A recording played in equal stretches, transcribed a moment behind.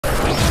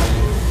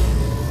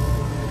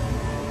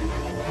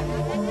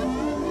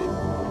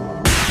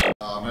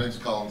My name's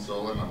Colin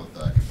Solon. I'm with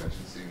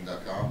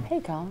ConventionScene.com. Hey,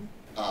 Colin.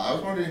 I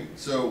was wondering,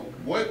 so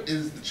what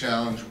is the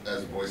challenge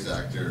as a voice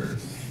actor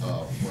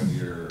when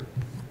you're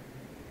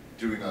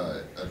doing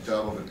a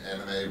dub of an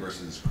anime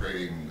versus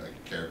creating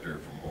a character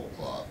from whole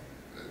cloth,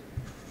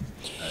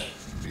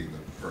 and being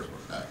the first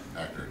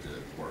actor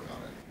to work on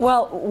it?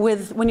 Well,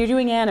 when you're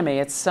doing anime,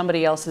 it's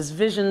somebody else's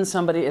vision,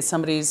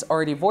 somebody's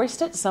already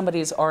voiced it,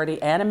 somebody's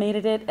already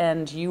animated it,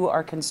 and you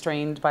are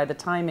constrained by the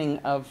timing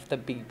of the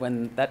beat,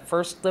 when that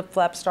first lip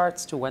flap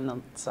starts to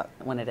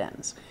when it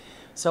ends.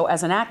 So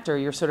as an actor,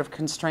 you're sort of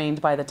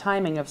constrained by the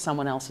timing of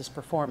someone else's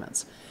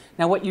performance.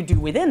 Now what you do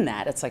within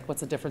that, it's like,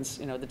 what's the difference,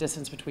 you know, the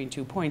distance between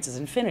 2 points is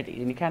infinity,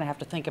 and you kind of have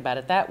to think about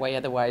it that way,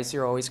 otherwise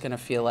you're always going to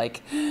feel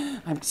like,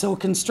 I'm so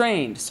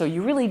constrained. So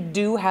you really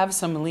do have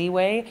some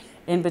leeway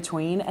in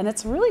between, and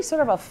it's really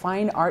sort of a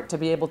fine art to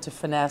be able to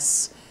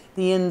finesse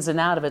the ins and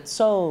out of it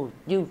so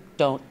you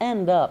don't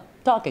end up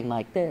talking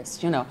like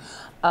this, you know,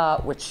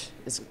 which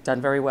is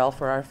done very well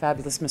for our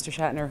fabulous Mr.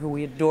 Shatner, who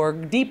we adore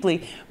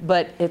deeply,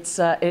 but it's,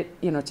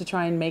 you know, to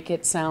try and make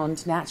it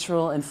sound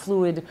natural and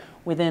fluid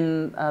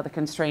within the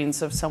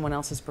constraints of someone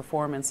else's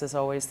performance is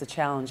always the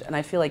challenge. And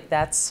I feel like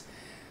that's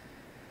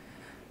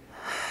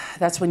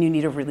when you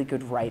need a really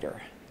good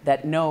writer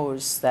that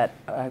knows that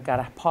I've got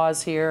to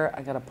pause here,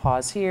 I got to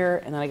pause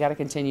here, and then I got to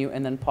continue,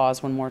 and then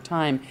pause one more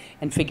time,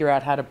 and figure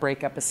out how to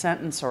break up a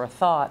sentence or a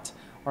thought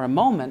or a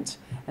moment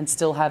and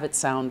still have it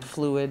sound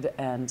fluid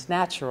and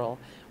natural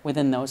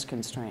within those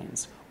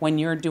constraints. When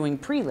you're doing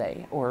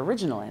prelay or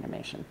original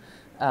animation,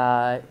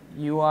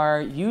 you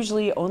are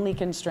usually only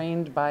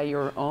constrained by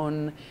your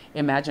own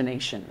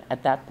imagination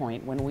at that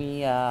point. When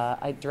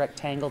I direct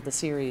Tangled the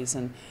series,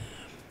 and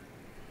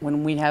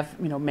when we have,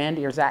 you know,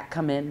 Mandy or Zach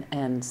come in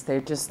and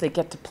they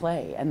get to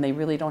play, and they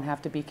really don't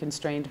have to be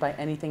constrained by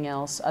anything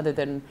else other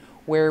than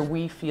where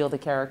we feel the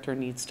character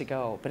needs to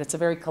go. But it's a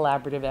very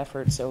collaborative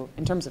effort, so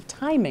in terms of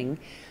timing,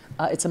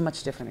 it's a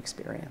much different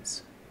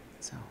experience.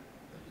 So,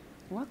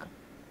 you're welcome.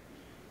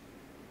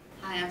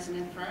 Hi, I'm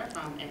Samantha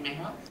from Anime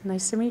Hub.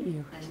 Nice to meet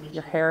you. Nice to meet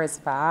Your you. hair is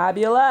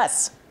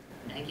fabulous.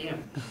 Thank you.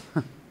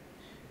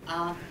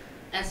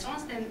 As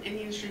someone's been in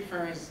the industry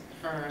for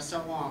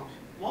so long,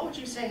 what would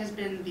you say has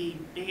been the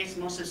biggest,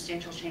 most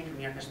substantial change from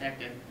your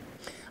perspective?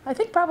 I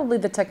think probably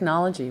the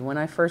technology. When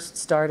I first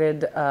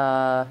started,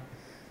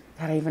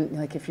 even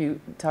like if you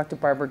talk to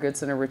Barbara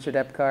Goodson or Richard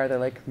Epcar, they're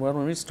like, well,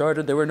 when we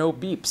started, there were no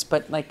beeps.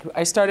 But like,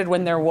 I started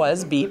when there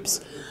was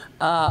beeps.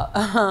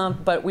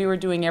 But we were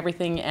doing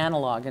everything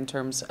analog in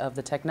terms of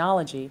the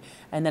technology,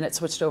 and then it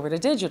switched over to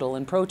digital,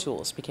 and Pro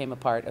Tools became a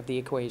part of the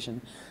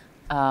equation,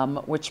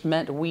 which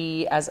meant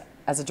we, as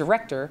a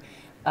director,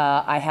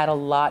 I had a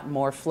lot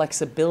more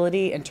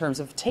flexibility in terms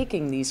of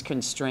taking these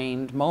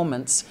constrained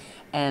moments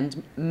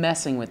and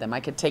messing with them. I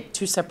could take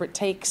 2 separate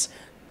takes,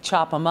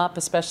 chop them up,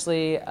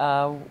 especially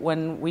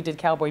when we did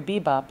Cowboy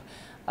Bebop.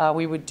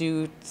 We would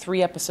do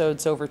 3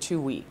 episodes over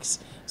 2 weeks.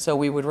 So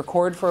we would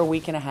record for a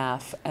week and a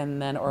half, and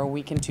then, or a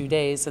week and 2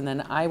 days, and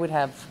then I would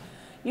have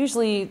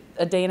usually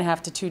a day and a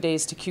half to 2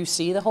 days to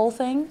QC the whole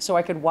thing, so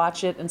I could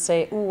watch it and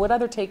say, ooh, what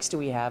other takes do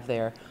we have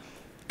there?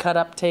 Cut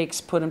up takes,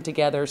 put them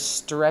together,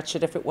 stretch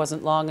it if it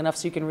wasn't long enough,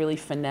 so you can really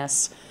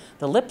finesse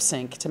the lip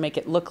sync to make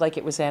it look like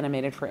it was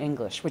animated for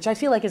English, which I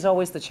feel like is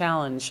always the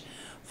challenge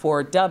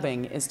for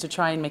dubbing, is to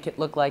try and make it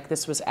look like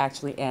this was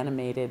actually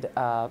animated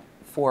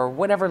for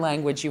whatever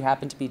language you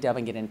happen to be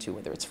dubbing it into,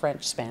 whether it's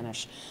French,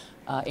 Spanish,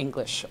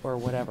 English, or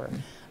whatever.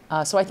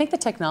 So I think the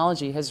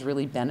technology has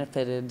really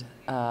benefited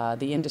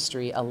the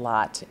industry a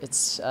lot.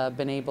 It's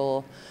been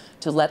able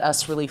to let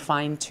us really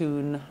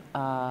fine-tune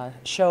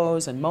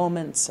shows and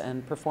moments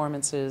and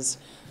performances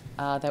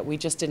that we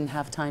just didn't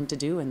have time to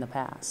do in the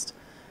past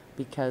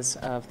because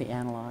of the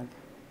analog.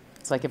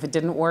 It's like if it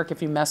didn't work,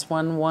 if you mess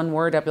one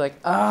word up, you're like,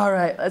 all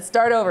right, let's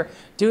start over.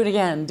 Do it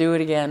again,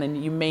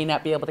 and you may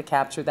not be able to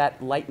capture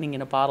that lightning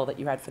in a bottle that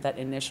you had for that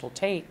initial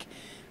take.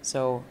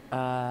 So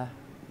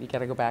you got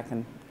to go back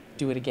and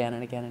do it again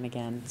and again and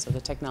again. So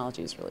the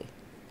technology has really,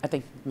 I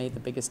think, made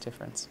the biggest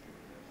difference.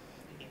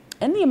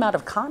 And the amount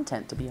of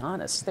content, to be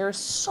honest. There's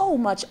so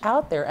much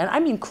out there, and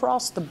I mean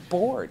across the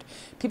board.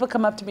 People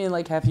come up to me and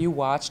like, have you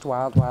watched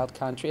Wild Wild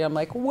Country? I'm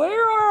like,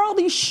 where are all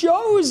these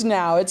shows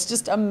now? It's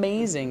just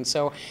amazing.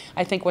 So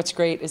I think what's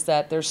great is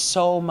that there's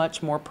so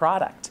much more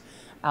product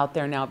out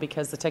there now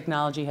because the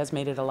technology has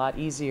made it a lot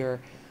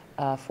easier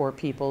for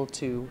people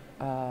to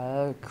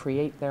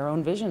create their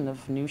own vision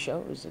of new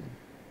shows. And,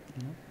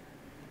 you know.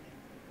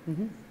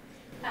 Mm-hmm.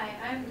 Hi,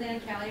 I'm Lana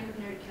Callie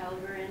from Nerd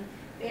Caliber, and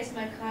based on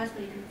my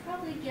cosplay, you can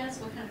probably guess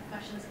what kind of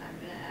questions I'm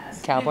going to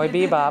ask. Cowboy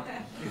Bebop.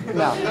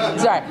 No,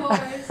 sorry. Of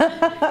course.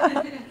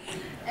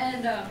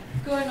 And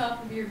going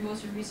off of your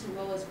most recent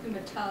role as Queen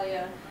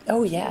Natalia.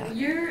 Oh yeah.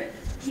 You're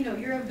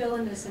a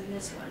villainess in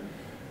this one.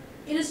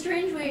 In a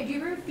strange way, do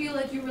you ever feel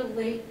like you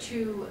relate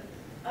to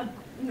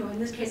in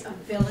this case, a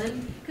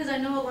villain? Because I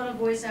know a lot of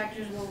voice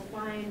actors will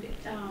find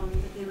that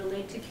they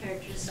relate to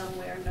characters some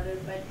way or another,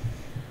 but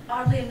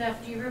oddly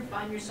enough, do you ever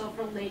find yourself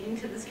relating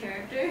to this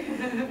character?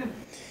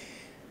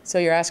 So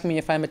you're asking me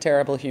if I'm a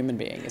terrible human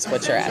being, is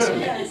what you're asking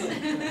me.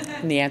 Yes.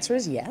 And the answer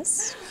is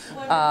yes.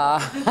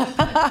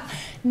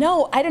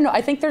 No, I don't know.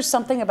 I think there's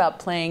something about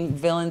playing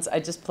villains. I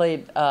just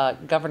played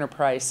Governor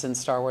Price in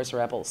Star Wars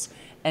Rebels,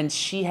 and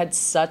she had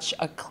such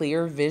a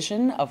clear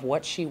vision of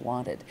what she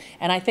wanted.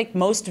 And I think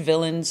most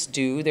villains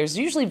do. There's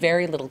usually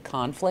very little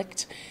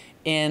conflict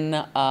in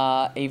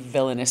a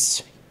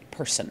villainous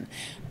person.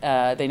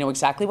 They know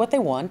exactly what they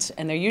want,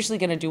 and they're usually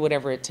going to do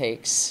whatever it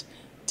takes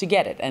to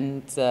get it.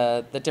 And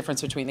the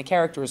difference between the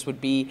characters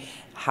would be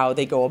how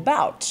they go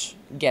about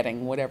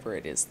getting whatever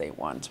it is they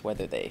want,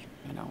 whether they,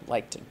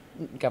 liked it.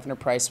 Governor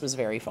Price was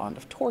very fond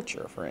of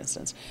torture, for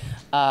instance.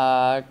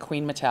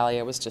 Queen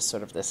Metalia was just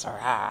sort of this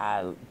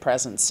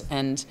presence.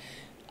 And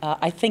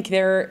I think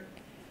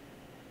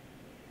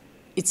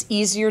it's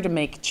easier to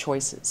make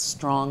choices,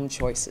 strong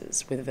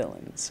choices with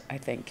villains, I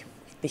think.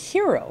 The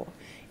hero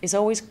is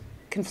always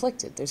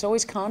conflicted. There's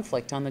always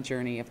conflict on the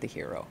journey of the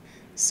hero.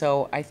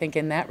 So I think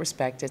in that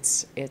respect,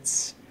 it's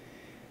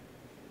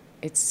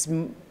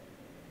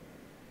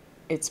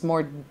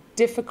more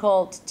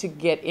difficult to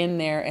get in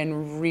there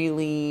and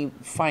really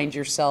find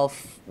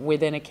yourself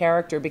within a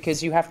character,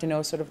 because you have to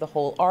know sort of the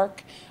whole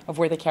arc of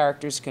where the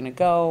character's going to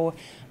go.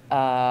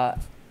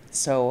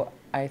 So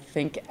I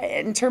think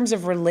in terms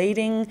of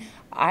relating,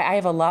 I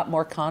have a lot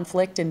more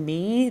conflict in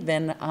me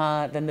than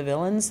the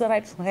villains that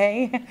I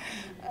play.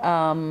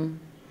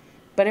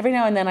 But every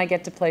now and then I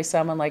get to play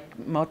someone like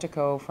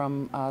Motoko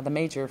from the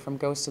Major from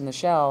Ghost in the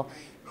Shell,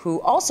 who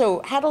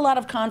also had a lot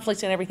of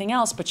conflict and everything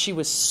else, but she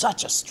was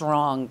such a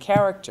strong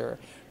character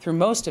through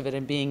most of it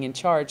and being in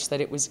charge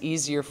that it was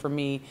easier for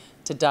me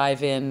to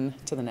dive in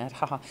to the net,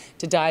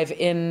 to dive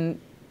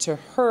in to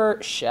her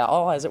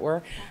shell, as it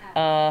were,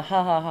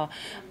 than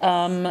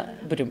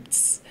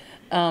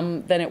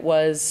it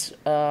was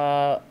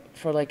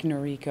for like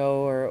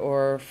Noriko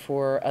or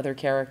for other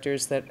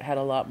characters that had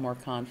a lot more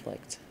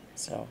conflict.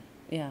 So,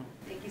 yeah.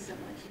 Thank you so much.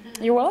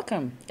 You're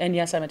welcome. And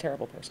yes, I'm a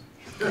terrible person.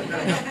 I'm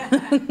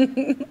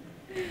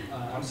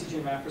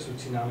CJ Maffris with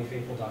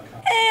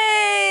ToonamiFaithful.com.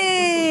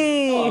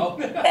 Hey! Hello.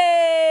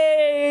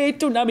 Hey,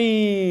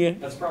 Toonami!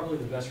 That's probably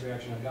the best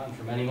reaction I've gotten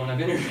from anyone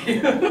I've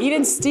interviewed.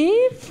 Even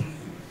Steve?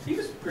 He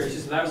was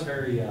gracious, but I was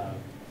very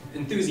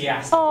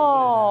enthusiastic.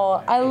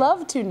 Oh, I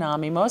love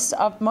Toonami.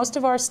 Most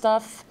of our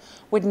stuff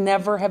would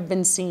never have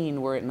been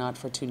seen were it not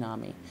for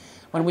Toonami.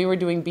 When we were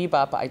doing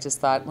Bebop, I just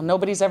thought, well,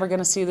 nobody's ever going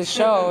to see the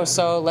show,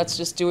 so let's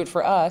just do it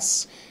for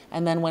us.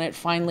 And then when it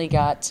finally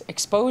got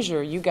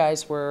exposure, you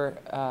guys were,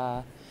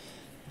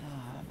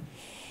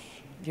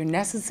 you're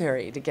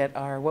necessary to get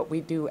what we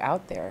do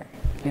out there.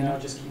 You know,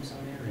 it just keeps on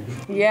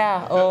airing.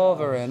 Yeah,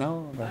 over and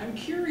over. I'm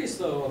curious,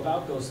 though,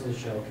 about Ghost in the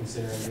Shell,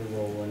 considering your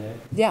role in it.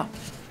 Yeah.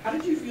 How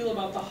did you feel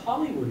about the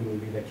Hollywood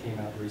movie that came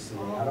out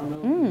recently? I don't know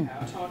if you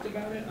have talked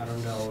about it. I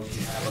don't know if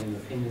you have any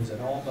opinions at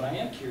all, but I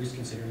am curious,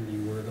 considering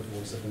you were the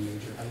voice of the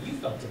Major, how you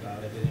felt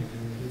about it and if you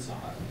even saw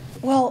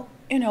it. Well,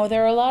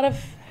 there are a lot of,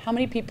 how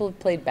many people have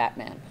played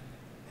Batman?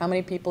 How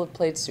many people have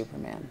played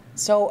Superman?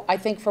 So I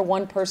think for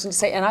one person to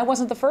say, and I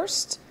wasn't the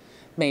first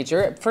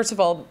Major. First of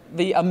all,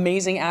 the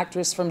amazing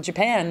actress from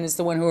Japan is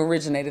the one who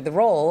originated the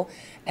role.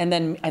 And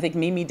then I think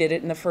Mimi did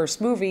it in the first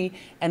movie,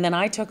 and then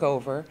I took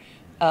over.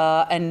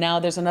 And now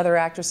there's another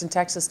actress in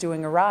Texas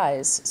doing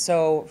Arise.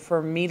 So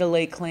for me to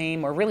lay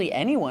claim, or really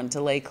anyone to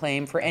lay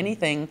claim for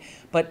anything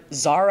but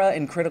Zara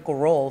in Critical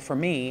Role, for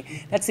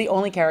me, that's the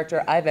only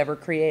character I've ever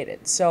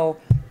created. So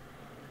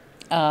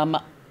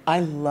I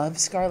love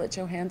Scarlett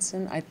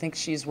Johansson. I think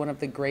she's one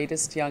of the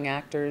greatest young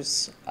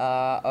actors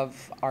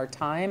of our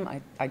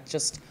time. I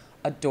just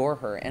adore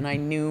her. And I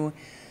knew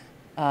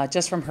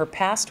just from her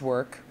past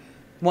work,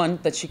 one,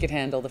 that she could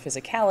handle the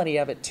physicality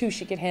of it. Two,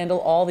 she could handle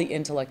all the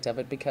intellect of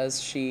it,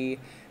 because she,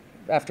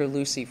 after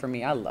Lucy, for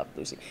me, I love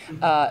Lucy,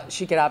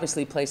 she could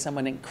obviously play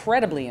someone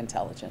incredibly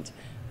intelligent.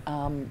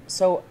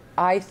 So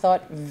I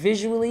thought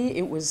visually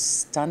it was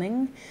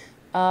stunning.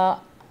 I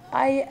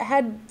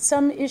had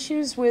some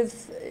issues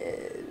with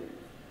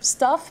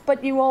stuff,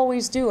 but you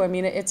always do. I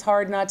mean, it's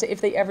hard not to.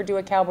 If they ever do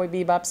a Cowboy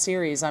Bebop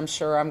series, I'm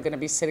sure I'm going to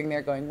be sitting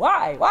there going,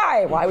 why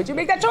would you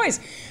make that choice?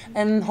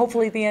 And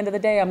hopefully at the end of the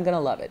day, I'm going to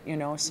love it,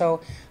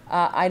 So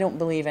I don't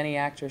believe any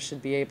actor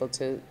should be able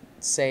to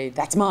say,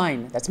 that's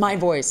mine, that's my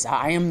voice,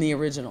 I am the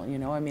original,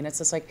 I mean, it's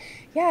just like,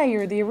 yeah,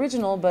 you're the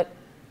original, but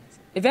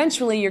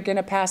eventually you're going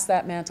to pass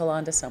that mantle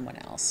on to someone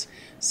else.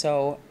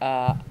 So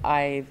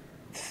I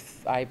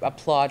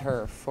applaud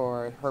her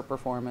for her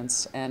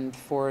performance and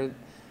for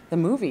the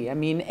movie. I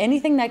mean,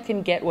 anything that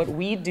can get what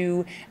we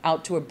do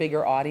out to a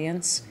bigger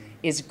audience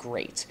is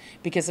great.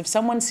 Because if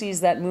someone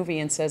sees that movie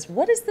and says,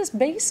 what is this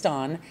based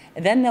on?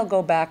 Then they'll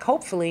go back,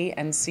 hopefully,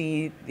 and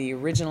see the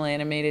original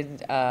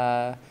animated,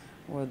 or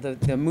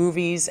the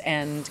movies,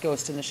 and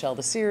Ghost in the Shell,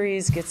 the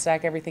series, Get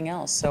Stack, everything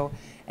else. So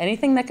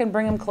anything that can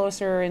bring them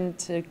closer and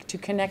to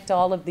connect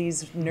all of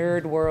these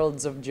nerd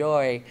worlds of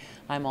joy,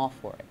 I'm all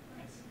for it.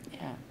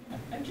 Yeah.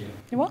 Thank you.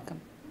 You're welcome.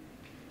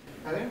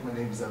 Hi there, my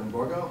name is Evan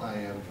Borgo. I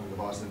am from the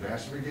Boston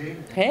Bastard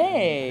Brigade.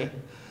 Hey,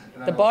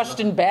 the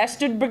Boston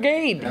Bastard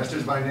Brigade.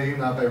 Bastard's by name,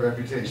 not by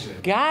reputation.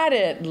 Got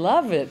it,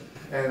 love it.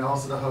 and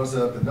also the host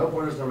of the No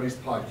Borders, No Race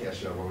podcast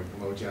show, where we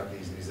promote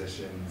Japanese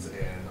musicians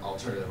and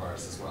alternative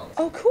artists as well.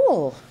 Oh,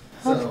 cool.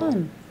 How So,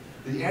 fun.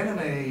 The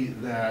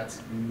anime that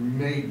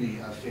made me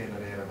a fan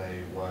of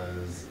anime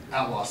was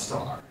Outlaw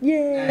Star.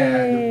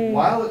 Yay! And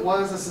while it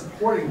was a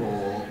supporting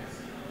role,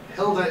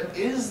 Hilda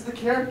is the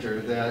character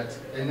that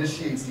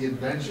initiates the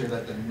adventure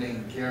that the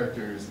main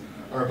characters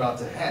are about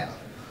to have.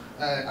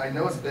 I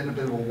know it's been a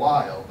bit of a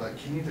while, but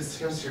can you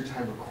discuss your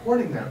time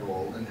recording that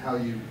role and how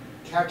you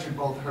captured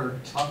both her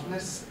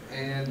toughness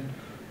and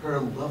her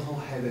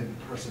level-headed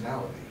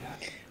personality?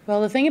 Well,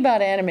 the thing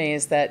about anime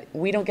is that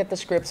we don't get the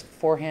scripts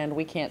beforehand.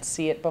 We can't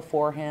see it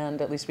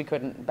beforehand. At least we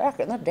couldn't back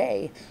in the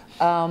day.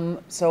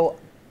 So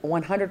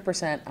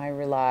 100% I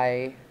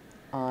rely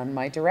on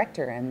my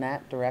director, and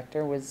that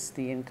director was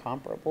the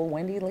incomparable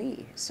Wendy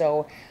Lee.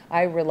 So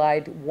I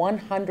relied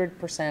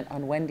 100%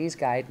 on Wendy's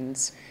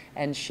guidance,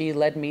 and she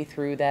led me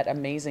through that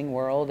amazing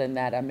world and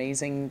that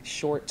amazing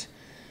short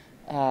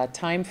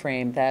time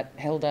frame that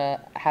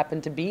Hilda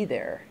happened to be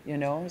there, you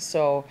know?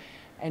 So,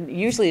 and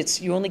usually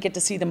it's, you only get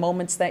to see the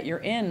moments that you're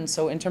in.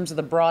 So in terms of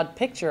the broad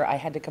picture, I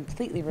had to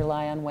completely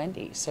rely on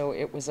Wendy. So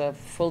it was a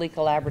fully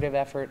collaborative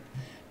effort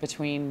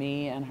between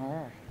me and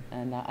her.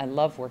 And I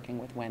love working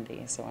with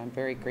Wendy, so I'm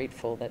very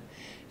grateful that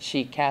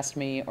she cast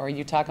me, or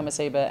Yutaka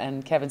Maseba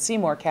and Kevin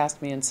Seymour cast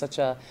me in such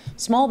a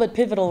small but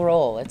pivotal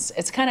role.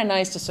 It's kind of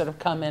nice to sort of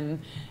come in,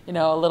 you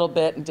know, a little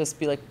bit and just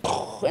be like,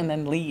 and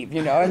then leave,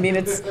 you know. I mean,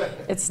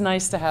 it's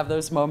nice to have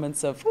those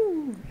moments of,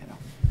 you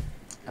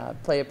know,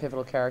 play a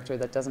pivotal character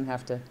that doesn't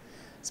have to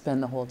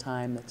spend the whole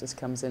time, that just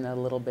comes in a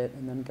little bit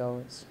and then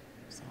goes.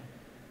 So,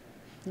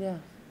 yeah,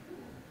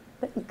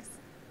 thanks.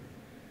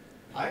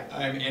 Hi,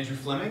 I'm Andrew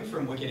Fleming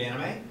from Wicked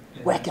Anime.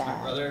 And Wicked. that's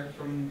my brother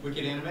from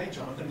Wicked Anime,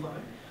 Jonathan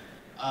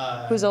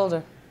Fleming. Who's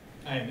older?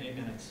 I am 8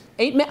 minutes.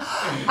 8 minutes?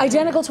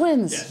 Identical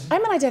twins. Yes.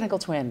 I'm an identical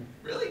twin.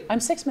 Really? I'm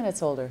 6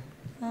 minutes older.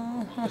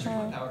 What's your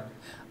fun power?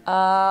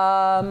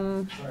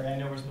 Sorry, I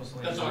know we're supposed to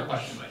leave. That's not a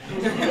question,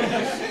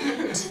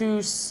 but.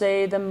 To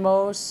say the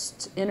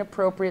most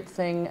inappropriate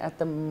thing at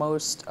the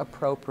most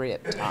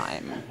appropriate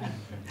time.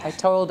 I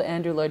told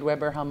Andrew Lloyd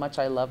Webber how much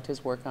I loved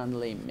his work on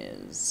Les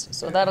Mis.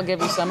 So that'll give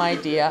you some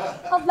idea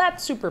of that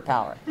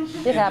superpower.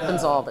 It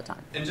happens all the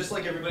time. And just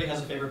like everybody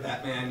has a favorite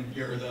Batman,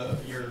 you're the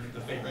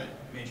favorite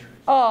Major.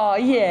 Oh,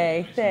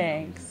 yay,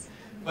 thanks.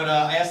 But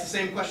I asked the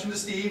same question to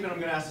Steve, and I'm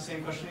going to ask the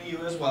same question to you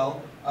as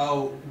well.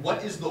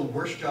 What is the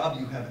worst job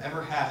you have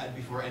ever had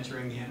before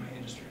entering the anime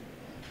industry?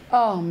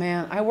 Oh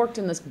man, I worked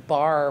in this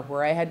bar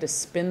where I had to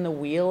spin the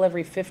wheel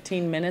every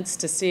 15 minutes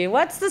to see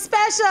what's the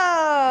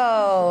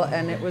special,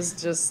 and it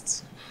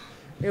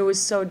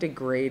was so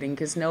degrading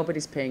because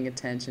nobody's paying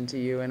attention to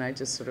you, and I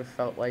just sort of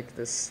felt like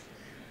this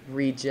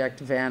reject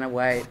Vanna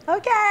White.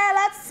 Okay,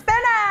 let's spin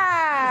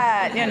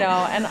it, you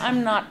know, and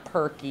I'm not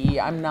perky.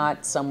 I'm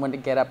not someone to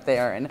get up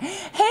there and,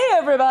 hey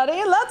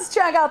everybody, let's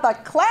check out the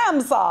clam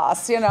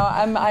sauce, you know.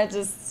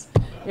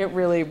 It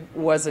really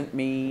wasn't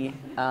me.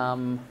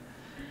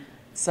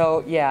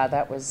 So yeah,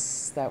 that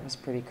was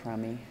pretty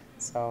crummy.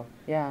 So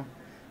yeah,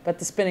 but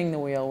the spinning the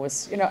wheel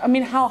was, you know, I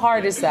mean, how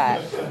hard is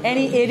that?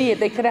 Any idiot,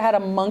 they could have had a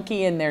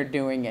monkey in there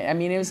doing it. I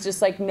mean, it was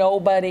just like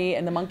nobody,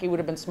 and the monkey would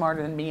have been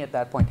smarter than me at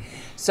that point.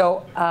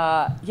 So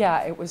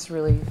yeah, it was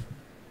really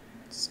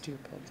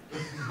stupid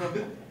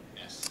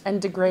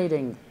and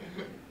degrading.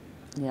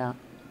 Yeah,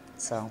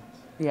 so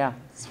yeah,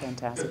 it's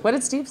fantastic. What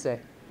did Steve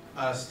say?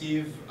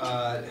 Steve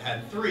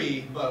had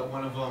 3, but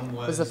one of them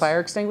was... Was the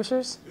fire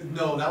extinguishers?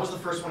 No, that was the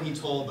first one he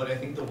told, but I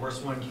think the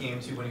worst one came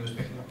to when he was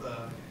picking up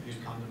the used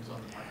condoms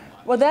on the parking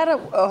lot. Well,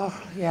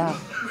 oh, yeah.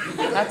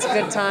 That's a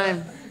good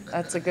time.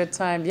 That's a good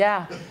time.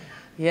 Yeah.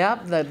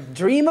 Yep, the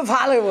dream of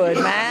Hollywood,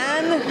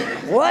 man.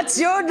 What's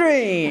your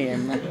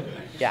dream?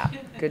 Yeah,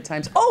 good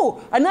times.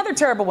 Oh, another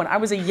terrible one. I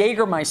was a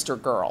Jägermeister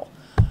girl.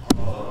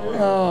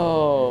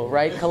 Oh,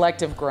 right,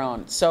 collective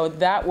groan. So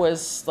that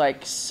was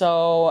like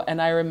so,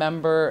 and I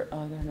remember,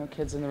 oh, there are no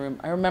kids in the room.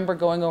 I remember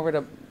going over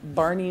to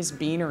Barney's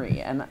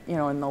Beanery and, you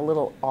know, in the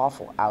little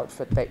awful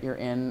outfit that you're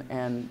in,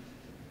 and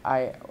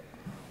I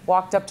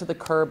walked up to the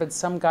curb and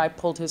some guy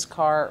pulled his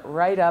car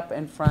right up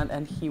in front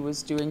and he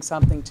was doing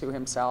something to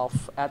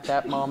himself at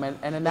that moment.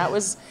 And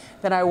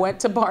then I went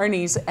to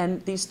Barney's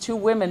and these 2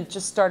 women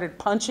just started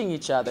punching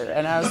each other.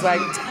 And I was like,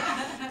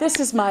 this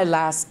is my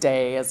last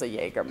day as a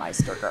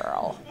Jägermeister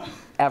girl,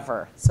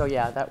 ever. So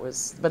yeah, that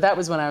was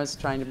when I was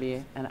trying to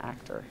be an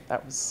actor.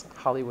 That was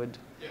Hollywood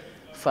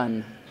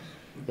fun.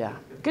 Yeah,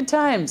 good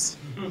times.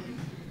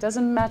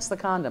 Doesn't match the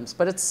condoms,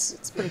 but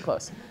it's pretty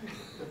close.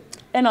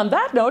 And on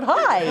that note,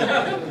 hi.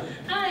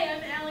 Hi,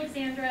 I'm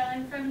Alexandra.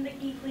 I'm from the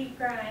Geek League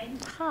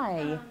Grind.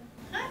 Hi.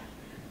 Hi.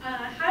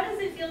 How does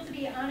it feel to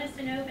be honest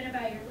and open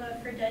about your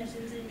love for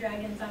Dungeons and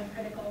Dragons on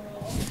Critical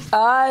Role?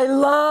 I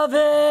love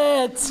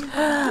it.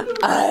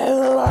 I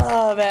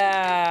love it.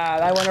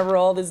 I want to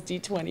roll this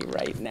D20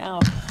 right now.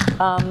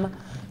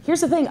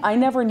 Here's the thing. I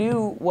never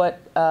knew what.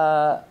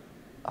 Oh,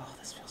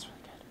 this feels really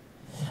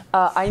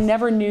good. I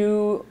never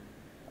knew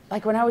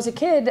like when I was a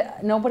kid,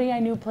 nobody I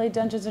knew played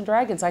Dungeons and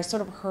Dragons. I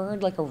sort of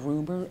heard like a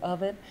rumor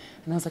of it,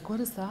 and I was like, "What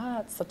is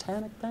that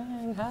satanic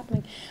thing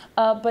happening?"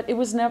 But it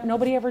was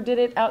nobody ever did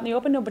it out in the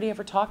open. Nobody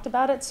ever talked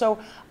about it. So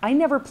I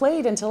never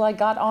played until I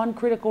got on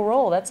Critical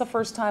Role. That's the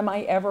first time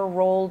I ever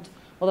rolled.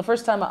 Well, the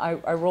first time I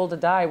rolled a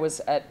die was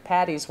at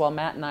Patty's while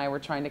Matt and I were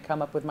trying to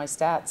come up with my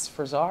stats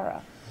for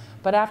Zara.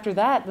 But after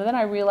that, then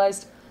I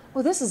realized,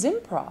 oh, this is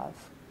improv.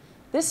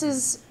 This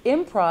is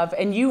improv,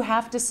 and you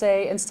have to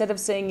say, instead of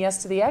saying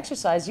yes to the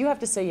exercise, you have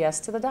to say yes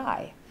to the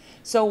die.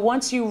 So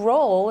once you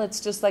roll, it's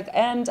just like,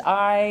 and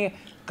I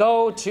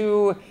go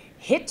to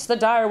hit the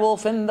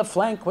direwolf in the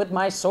flank with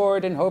my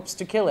sword in hopes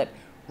to kill it.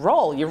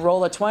 Roll. You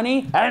roll a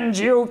 20, and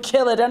you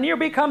kill it, and you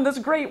become this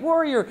great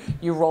warrior.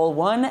 You roll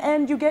 1,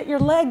 and you get your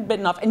leg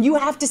bitten off, and you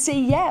have to say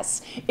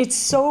yes. It's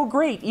so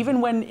great, even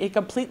when it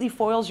completely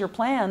foils your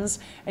plans,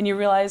 and you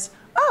realize,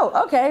 oh,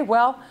 okay,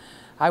 well,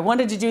 I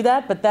wanted to do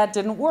that, but that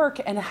didn't work.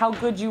 And how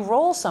good you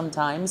roll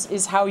sometimes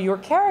is how your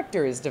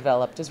character is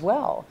developed as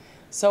well.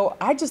 So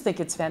I just think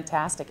it's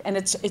fantastic, and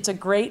it's a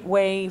great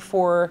way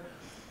for,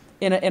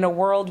 in a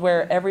world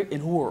where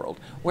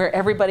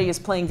everybody is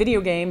playing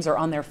video games or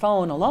on their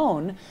phone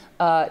alone,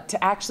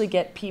 to actually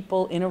get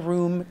people in a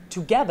room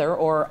together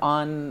or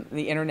on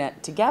the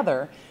internet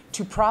together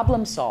to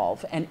problem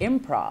solve and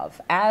improv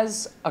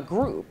as a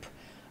group.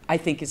 I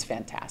think is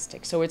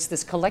fantastic. So it's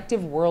this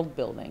collective world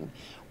building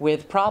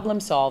with problem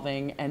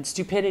solving and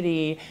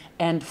stupidity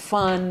and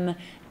fun,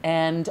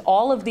 and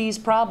all of these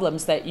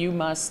problems that you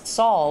must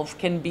solve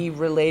can be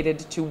related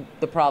to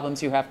the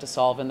problems you have to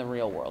solve in the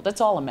real world. It's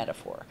all a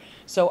metaphor.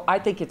 So I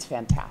think it's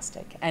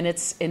fantastic, and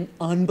it's an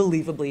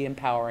unbelievably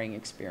empowering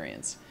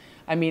experience.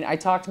 I mean, I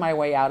talked my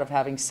way out of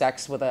having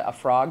sex with a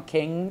frog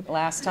king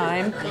last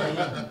time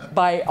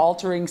by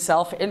altering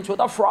self into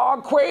the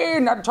frog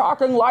queen and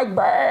talking like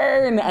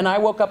Bane. And I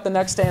woke up the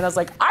next day and I was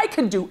like, I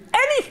can do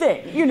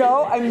anything, you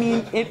know? I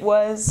mean, it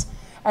was,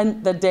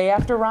 and the day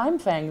after Rhyme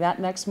Fang,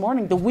 that next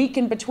morning, the week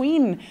in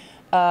between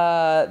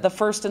the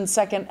first and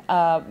second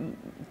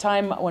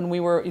time when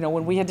we were,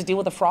 when we had to deal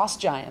with the frost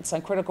giants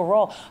on Critical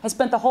Role, I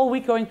spent the whole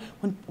week going,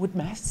 would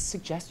mass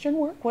suggestion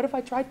work? What if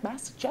I tried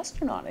mass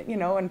suggestion on it?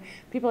 And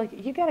people are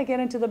like, you got to get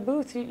into the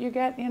booth. You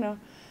got,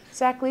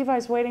 Zach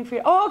Levi's waiting for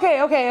you. Oh,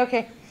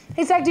 okay.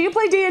 Hey, Zach, do you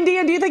play D&D,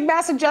 and do you think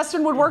mass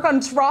suggestion would work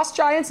on frost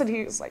giants? And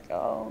he was like,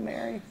 oh,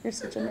 Mary, you're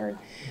such a nerd.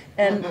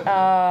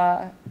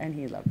 And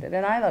he loved it.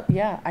 And I loved,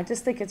 I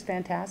just think it's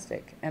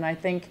fantastic. And I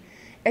think,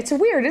 it's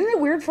weird, isn't it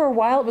weird? For a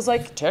while, it was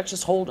like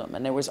Texas Hold'em,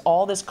 and there was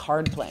all this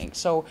card playing.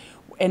 So,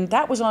 and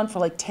that was on for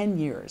like 10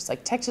 years.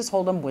 Like Texas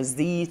Hold'em was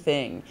the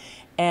thing.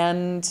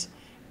 And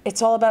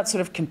it's all about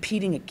sort of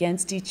competing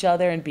against each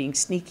other and being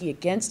sneaky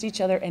against each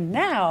other. And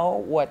now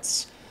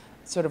what's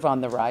sort of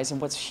on the rise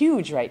and what's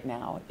huge right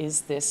now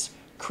is this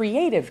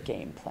creative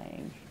game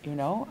playing,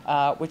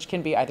 which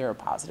can be either a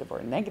positive or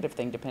a negative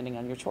thing depending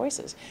on your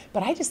choices.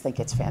 But I just think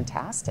it's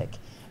fantastic.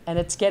 And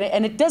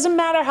it doesn't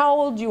matter how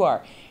old you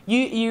are.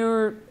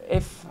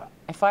 If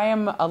I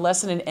am a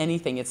lesson in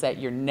anything, it's that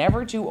you're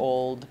never too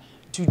old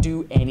to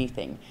do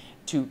anything,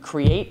 to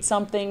create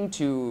something,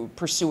 to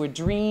pursue a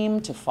dream,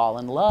 to fall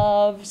in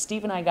love.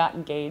 Steve and I got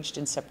engaged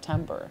in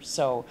September,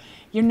 so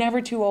you're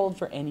never too old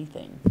for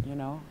anything,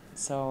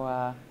 So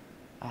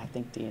I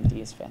think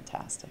D&D is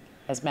fantastic.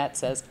 As Matt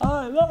says,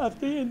 I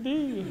love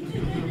D&D.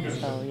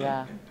 So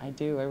yeah, I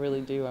do. I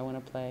really do. I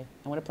want to play.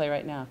 I want to play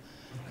right now.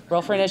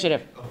 Roll for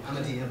initiative. Oh, I'm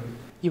a DM.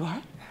 You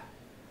are?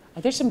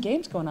 There's some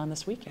games going on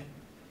this weekend.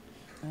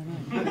 I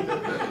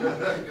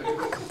know.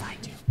 I'll come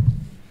find you.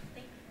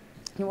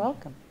 You're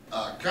welcome.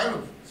 Kind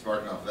of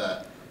sparking off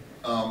that,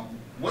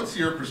 what's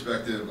your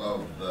perspective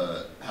of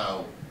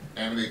how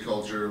anime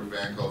culture,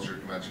 fan culture,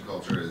 convention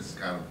culture has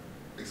kind of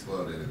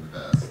exploded in the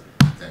past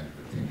 10 to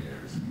 15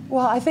 years?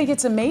 Well, I think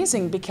it's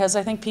amazing because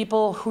I think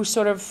people who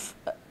sort of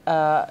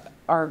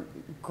are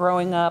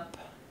growing up.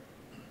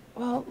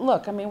 Well,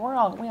 look, I mean, we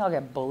all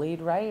get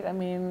bullied, right? I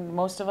mean,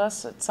 most of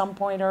us at some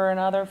point or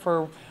another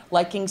for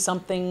liking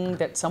something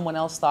that someone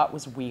else thought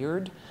was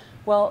weird.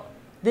 Well,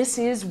 this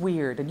is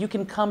weird, and you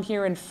can come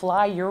here and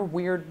fly your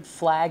weird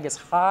flag as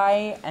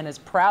high and as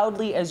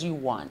proudly as you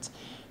want.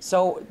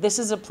 So this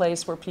is a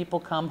place where people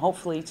come,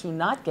 hopefully, to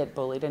not get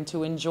bullied and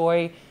to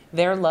enjoy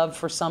their love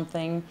for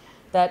something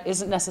that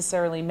isn't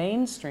necessarily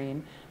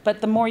mainstream. But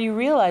the more you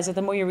realize it,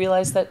 the more you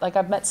realize that, like,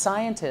 I've met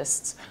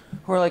scientists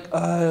who are like,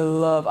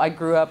 I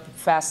grew up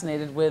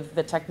fascinated with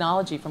the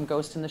technology from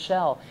Ghost in the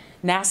Shell.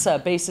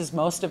 NASA bases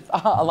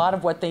a lot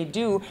of what they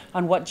do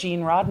on what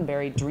Gene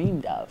Roddenberry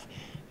dreamed of,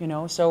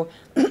 So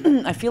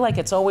I feel like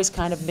it's always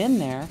kind of been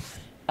there,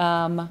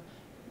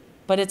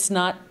 but it's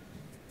not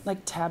like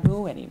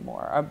taboo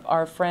anymore.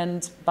 Our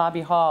friend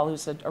Bobby Hall,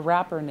 who's a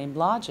rapper named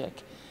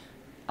Logic,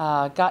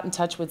 got in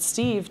touch with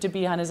Steve to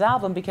be on his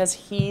album because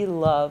he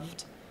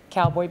loved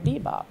Cowboy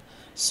Bebop.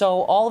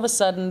 So all of a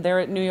sudden they're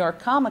at New York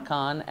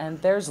Comic-Con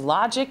and there's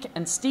Logic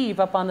and Steve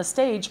up on the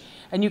stage,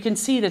 and you can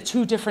see the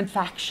two different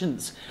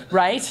factions,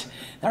 right?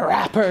 The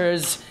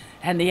rappers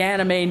and the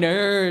anime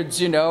nerds,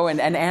 you know, and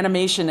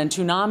animation and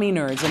Toonami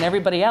nerds and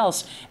everybody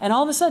else. And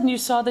all of a sudden you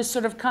saw this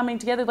sort of coming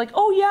together like,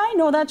 oh yeah, I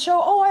know that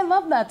show. Oh, I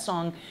love that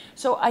song.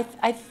 So I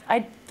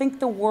think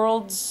the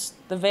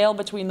veil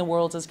between the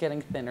worlds is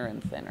getting thinner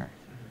and thinner,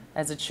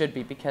 as it should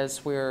be,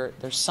 because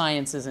there's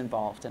sciences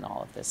involved in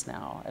all of this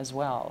now as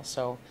well.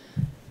 So,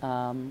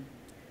 and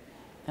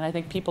I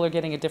think people are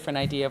getting a different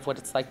idea of what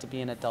it's like to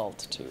be an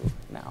adult too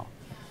now.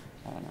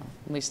 I don't know,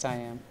 at least I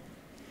am.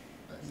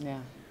 Yeah.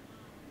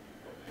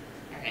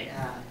 Okay,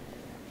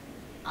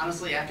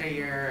 honestly, after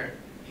your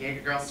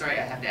Jaeger Girl story,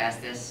 I have to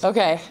ask this.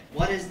 Okay.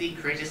 What is the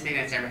craziest thing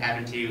that's ever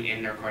happened to you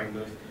in the recording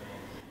booth?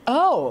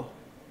 Oh,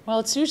 well,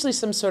 it's usually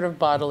some sort of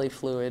bodily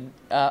fluid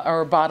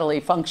or bodily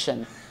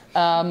function.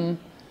 Let's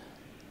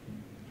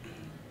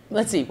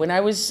see. When I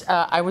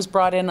was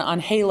brought in on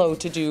Halo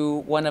to do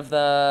one of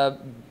the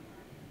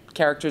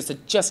characters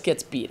that just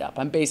gets beat up.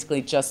 I'm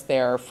basically just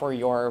there for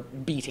your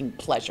beating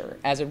pleasure,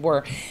 as it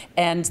were.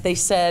 And they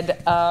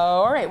said,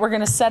 all right, we're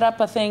going to set up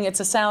a thing. It's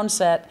a sound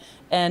set,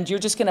 and you're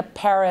just going to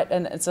parrot.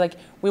 And it's like,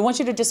 we want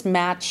you to just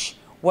match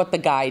what the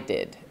guy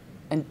did.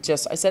 And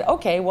I said,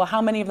 okay, well,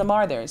 how many of them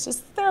are there? He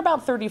says, there are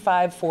about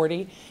 35,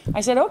 40.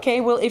 I said,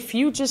 okay, well, if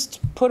you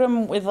just put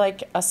them with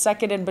like a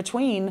second in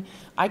between,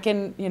 I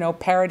can, you know,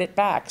 parrot it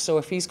back. So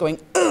if he's going,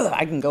 ugh,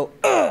 I can go,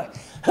 ugh,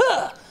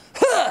 huh.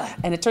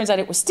 And it turns out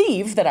it was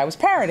Steve that I was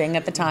parroting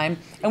at the time.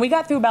 And we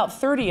got through about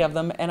 30 of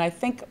them. And I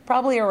think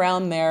probably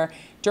around there,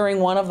 during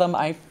one of them,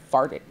 I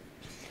farted.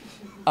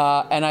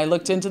 And I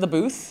looked into the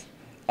booth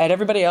at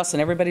everybody else,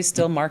 and everybody's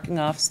still marking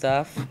off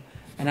stuff.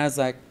 And I was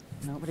like,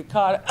 nobody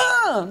caught it.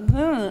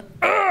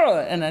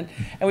 And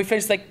we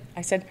finished, like,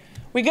 I said,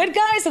 we good,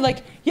 guys? They're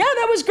like, yeah,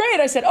 that was great.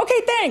 I said,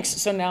 okay, thanks.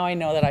 So now I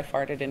know that I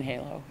farted in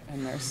Halo.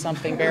 And there's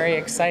something very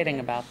exciting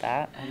about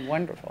that and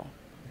wonderful.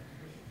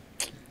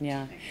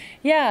 Yeah.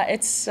 Yeah,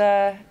 it's,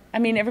 I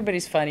mean,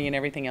 everybody's funny and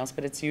everything else,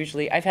 but it's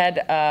usually, I've had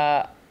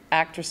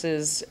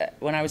actresses,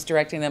 when I was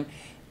directing them,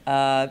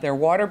 their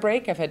water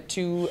break. I've had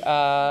 2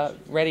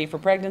 ready for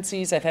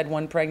pregnancies. I've had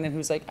one pregnant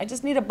who's like, I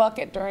just need a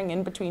bucket during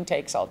in between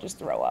takes. I'll just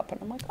throw up.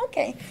 And I'm like,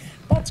 okay,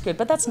 that's good.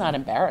 But that's not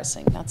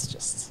embarrassing.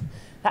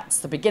 That's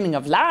the beginning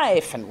of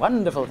life and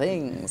wonderful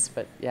things.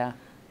 But yeah,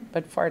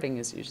 but farting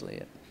is usually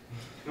it.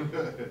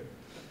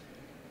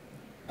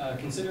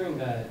 Considering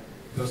that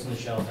Ghost in the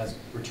Shell has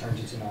returned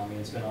to Toonami,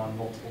 it's been on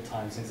multiple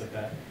times since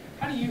that,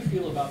 how do you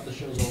feel about the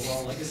show's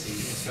overall legacy,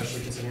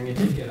 especially considering it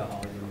did get a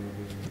Hollywood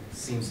movie? It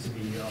seems to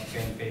be a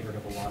fan favorite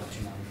of a lot of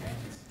Toonami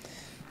fans.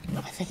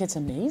 I think it's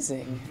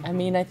amazing. I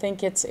mean, I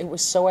think it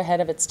was so ahead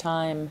of its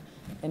time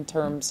in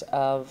terms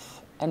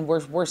of, and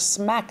we're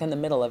smack in the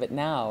middle of it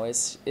now.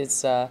 It's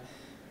the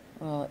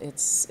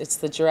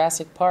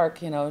Jurassic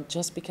Park. You know,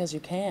 just because you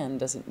can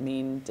does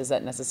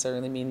that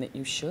necessarily mean that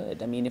you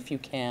should? I mean, if you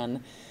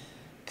can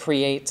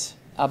create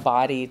a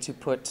body to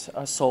put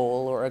a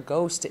soul or a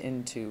ghost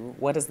into,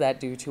 what does that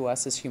do to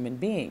us as human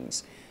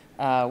beings?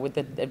 With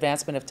the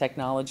advancement of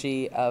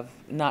technology, of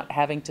not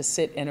having to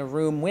sit in a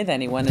room with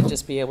anyone and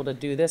just be able to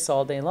do this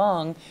all day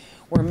long,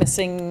 we're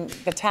missing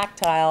the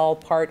tactile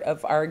part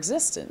of our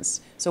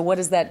existence. So what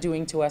is that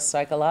doing to us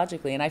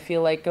psychologically? And I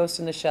feel like Ghost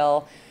in the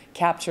Shell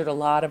captured a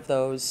lot of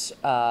those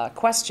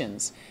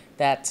questions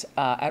that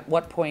at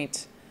what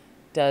point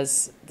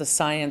does the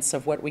science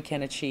of what we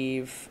can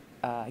achieve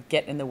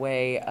get in the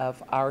way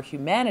of our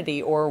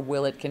humanity, or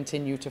will it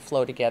continue to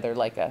flow together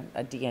like a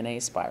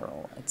DNA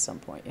spiral at some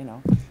point, you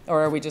know?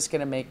 Or are we just going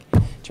to make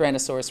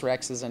Tyrannosaurus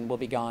Rexes and we'll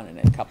be gone in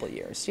a couple of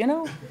years, you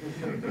know?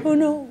 Who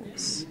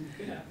knows?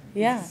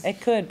 Yeah, it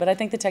could, but I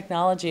think the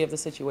technology of the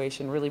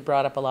situation really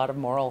brought up a lot of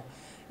moral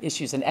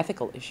issues and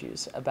ethical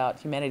issues about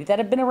humanity that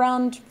have been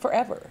around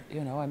forever,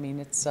 you know? I mean,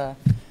 it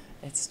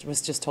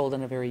was just told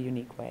in a very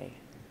unique way.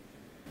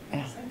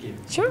 Yeah. Thank you.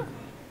 Sure.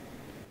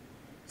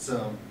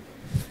 So,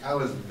 I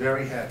was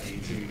very happy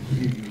to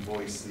hear you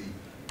voice the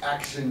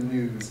action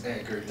news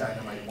anchor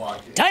Dynamite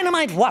Watkins.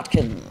 Dynamite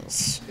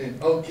Watkins. In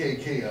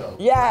OKKO.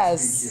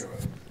 Yes. Hero.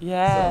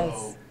 Yes.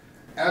 So,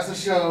 as the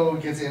show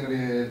gets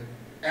animated,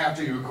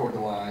 after you record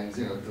the lines,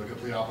 you know, the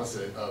complete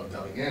opposite of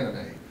dubbing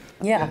anime.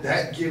 Yeah. Did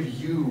that give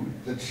you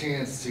the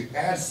chance to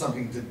add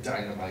something to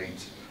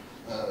Dynamite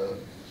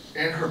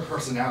and her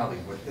personality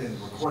within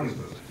the recording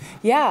booth?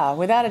 Yeah,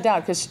 without a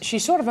doubt, because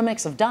she's sort of a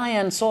mix of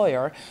Diane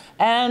Sawyer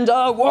and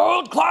a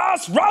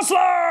world-class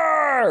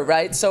wrestler,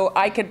 right? So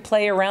I could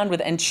play around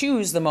with and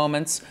choose the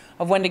moments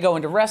of when to go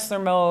into wrestler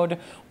mode,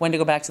 when to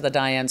go back to the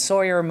Diane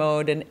Sawyer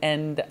mode,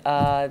 and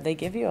they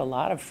give you a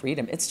lot of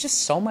freedom. It's just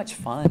so much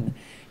fun.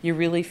 You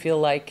really feel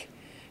like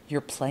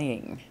you're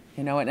playing,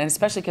 you know, and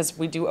especially because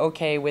we do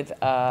okay with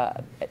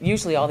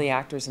usually all the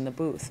actors in the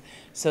booth.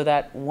 So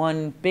that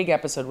one big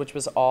episode, which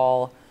was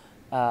all,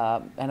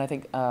 and I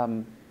think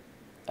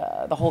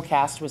the whole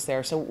cast was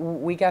there, so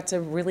we got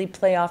to really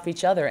play off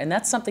each other, and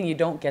that's something you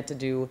don't get to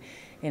do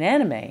in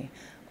anime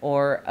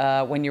or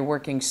when you're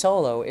working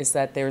solo, is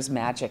that there's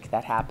magic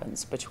that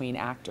happens between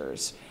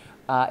actors,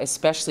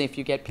 especially if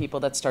you get people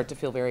that start to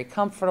feel very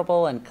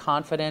comfortable and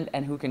confident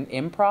and who can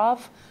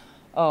improv.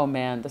 Oh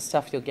man, the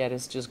stuff you'll get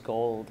is just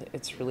gold.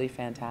 It's really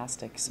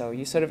fantastic. So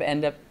you sort of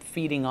end up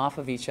feeding off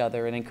of each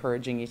other and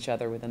encouraging each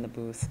other within the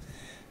booth.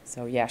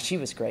 So yeah, she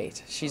was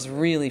great. She's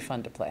really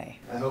fun to play.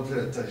 I hope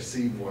to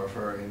see more of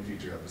her in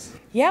future episodes.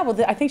 Yeah,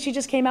 well, I think she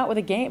just came out with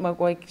a game.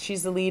 Like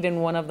she's the lead in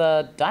one of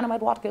the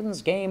Dynamite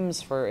Watkins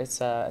games for it's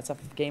a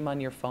game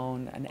on your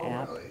phone, an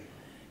app. Really?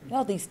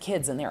 All these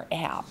kids and their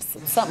apps,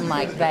 it's something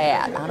like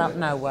that. I don't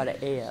know what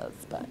it is,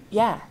 but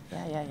yeah.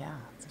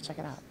 So check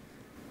it out.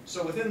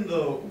 So within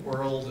the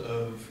world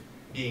of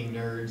being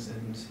nerds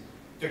and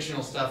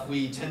fictional stuff,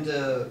 we tend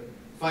to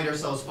find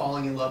ourselves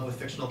falling in love with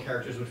fictional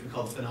characters, which we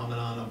call the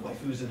phenomenon of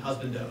waifus and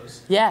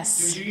husbandos.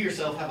 Yes. Do you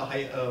yourself have a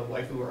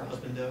waifu or a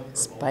husbando? Or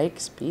Spike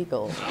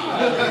Spiegel.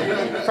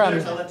 From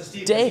tell that to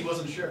Steve because he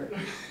wasn't sure.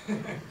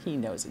 He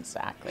knows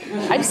exactly.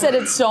 I've said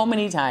it so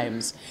many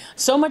times.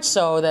 So much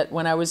so that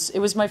when it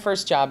was my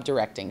first job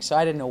directing, so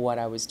I didn't know what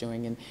I was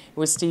doing. And it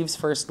was Steve's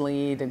first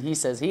lead, and he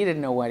says he didn't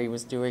know what he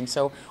was doing.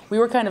 So we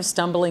were kind of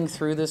stumbling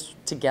through this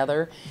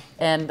together.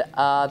 And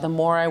the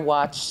more I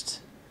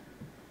watched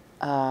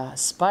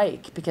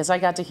Spike, because I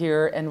got to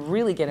hear and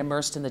really get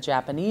immersed in the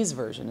Japanese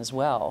version as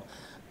well.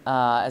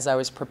 As I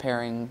was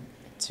preparing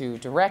to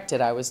direct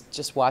it, I was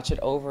just watch it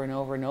over and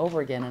over and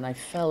over again, and I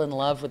fell in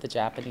love with the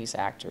Japanese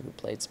actor who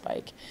played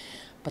Spike.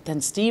 But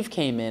then Steve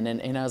came in,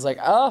 and I was like,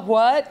 oh,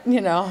 what?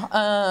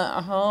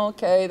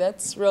 Okay,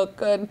 that's real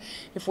good.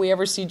 If we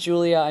ever see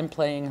Julia, I'm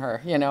playing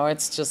her.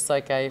 It's just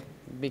like I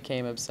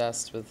became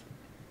obsessed with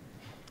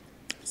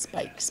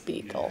Spike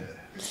Spiegel.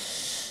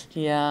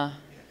 Yeah.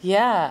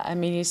 Yeah, I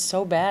mean, he's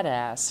so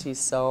badass. He's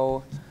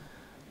so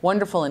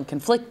wonderful and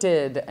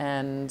conflicted,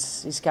 and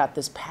he's got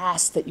this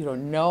past that you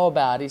don't know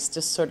about. He's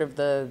just sort of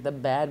the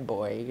bad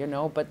boy,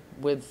 but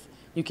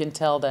you can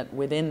tell that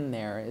within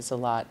there is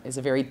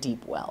a very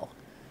deep well,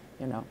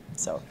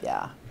 So,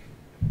 yeah.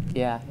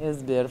 Yeah,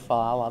 it's beautiful.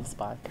 I love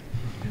Spike.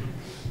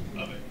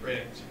 Love it.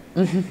 Great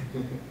answer.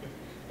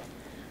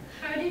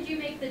 How did you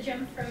make the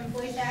jump from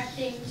voice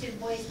acting to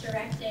voice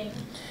directing?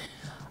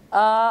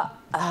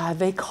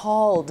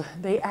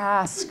 They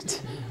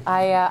asked.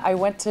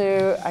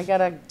 I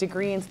got a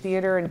degree in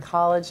theater in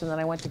college, and then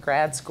I went to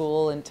grad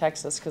school in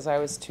Texas because I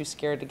was too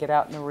scared to get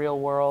out in the real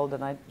world,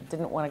 and I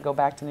didn't want to go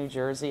back to New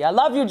Jersey. I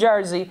love New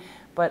Jersey,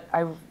 but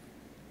I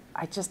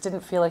just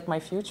didn't feel like my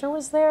future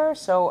was there,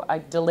 so I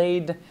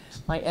delayed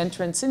my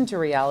entrance into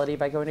reality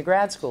by going to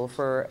grad school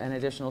for an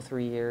additional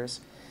 3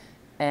 years.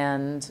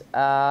 And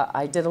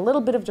I did a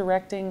little bit of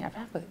directing. I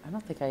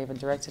don't think I even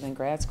directed in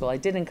grad school. I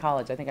did in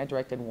college. I think I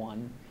directed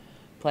one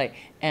play.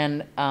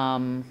 And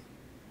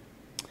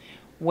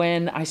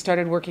when I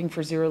started working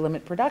for Zero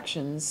Limit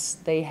Productions,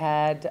 they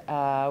had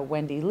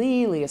Wendy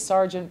Lee, Leah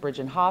Sargent,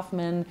 Bridget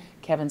Hoffman,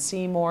 Kevin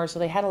Seymour. So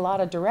they had a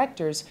lot of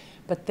directors,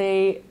 but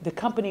the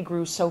company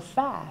grew so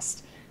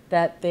fast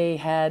that they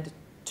had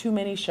too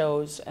many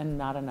shows and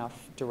not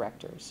enough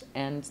directors.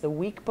 And the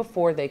week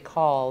before they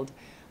called,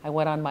 I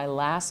went on my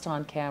last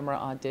on-camera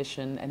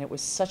audition, and it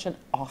was such an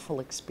awful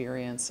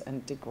experience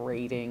and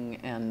degrading.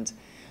 And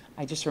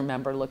I just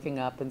remember looking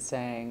up and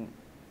saying,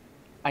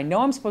 I know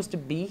I'm supposed to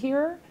be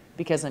here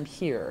because I'm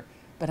here,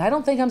 but I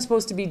don't think I'm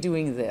supposed to be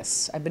doing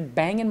this. I've been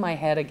banging my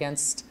head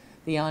against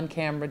the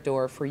on-camera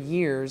door for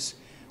years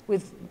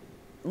with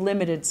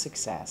limited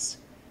success.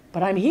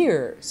 But I'm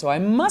here, so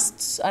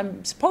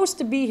I'm supposed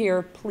to be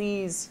here.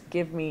 Please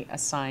give me a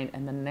sign.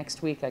 And the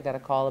next week I got a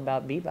call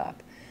about Bebop.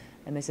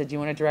 And they said, do you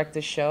want to direct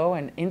this show?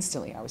 And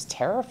instantly I was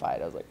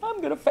terrified. I was like,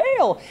 I'm going to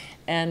fail.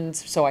 And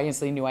so I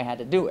instantly knew I had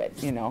to do it,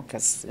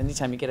 because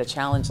anytime you get a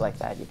challenge like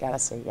that, you got to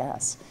say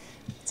yes.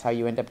 That's how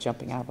you end up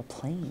jumping out of a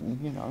plane,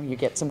 You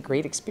get some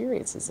great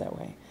experiences that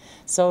way.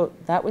 So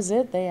that was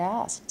it. They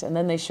asked. And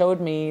then they showed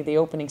me the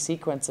opening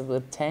sequence of the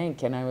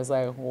tank, and I was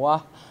like,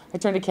 wow. I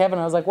turned to Kevin,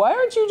 and I was like, why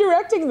aren't you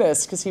directing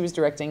this? Because he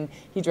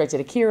directed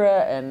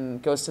Akira and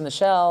Ghost in the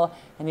Shell,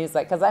 and he's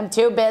like, because I'm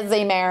too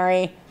busy,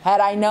 Mary. Had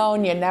I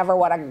known, you never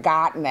would have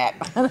gotten it.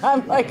 And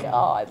I'm like,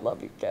 oh, I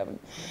love you, Kevin.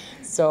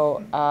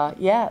 So,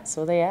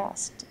 so they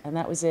asked, and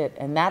that was it.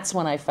 And that's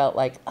when I felt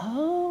like,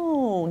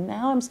 oh,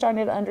 now I'm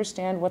starting to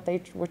understand what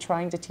they were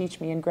trying to teach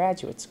me in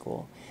graduate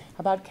school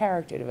about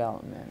character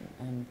development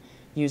and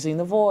using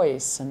the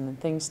voice, and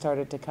things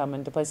started to come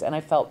into place. And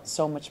I felt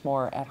so much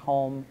more at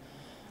home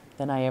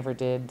than I ever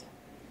did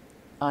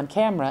on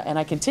camera. And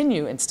I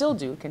continue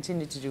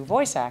to do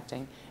voice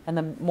acting. And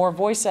the more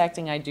voice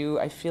acting I do,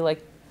 I feel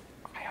like,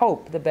 I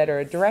hope, the better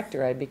a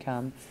director I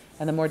become.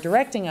 And the more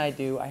directing I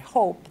do, I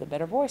hope, the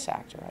better voice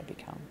actor I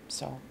become.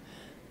 So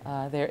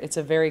it's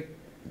a very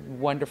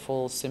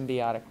wonderful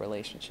symbiotic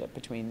relationship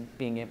between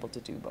being able to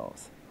do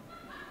both.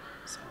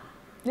 So,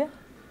 yeah.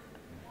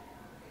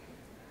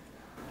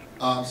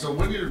 So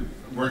when you're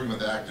working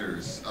with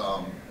actors,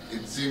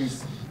 it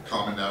seems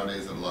common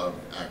nowadays that a lot of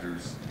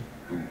actors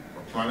who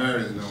are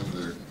primarily known for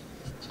their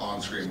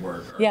on-screen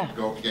work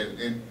or get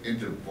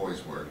into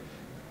voice work.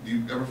 Do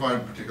you ever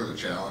find a particular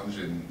challenge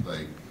in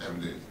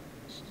having to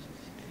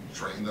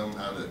train them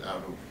how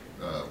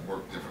to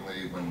work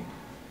differently when?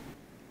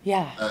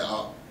 Yeah.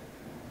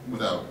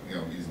 without,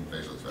 using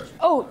facial expression.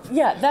 Oh,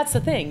 yeah, that's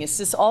the thing. It's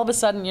just all of a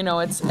sudden,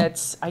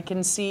 it's I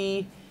can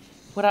see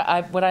what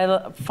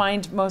I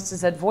find most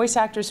is that voice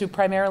actors who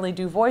primarily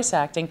do voice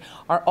acting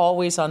are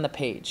always on the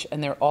page,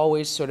 and they're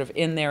always sort of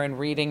in there and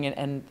reading,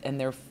 and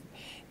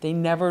they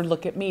never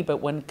look at me,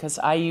 but because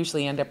I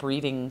usually end up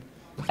reading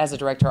as a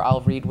director,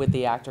 I'll read with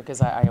the actor,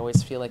 because I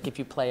always feel like if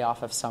you play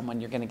off of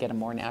someone, you're going to get a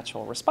more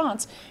natural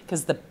response,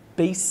 because the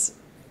base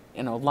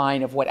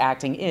line of what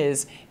acting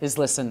is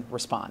listen,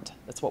 respond.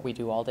 That's what we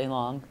do all day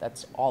long.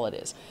 That's all it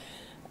is.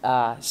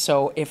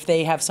 So if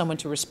they have someone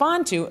to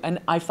respond to, and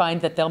I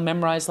find that they'll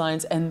memorize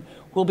lines and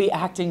we'll be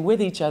acting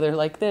with each other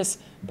like this,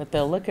 but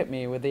they'll look at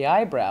me with the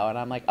eyebrow, and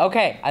I'm like,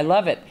 okay, I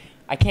love it.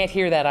 I can't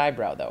hear that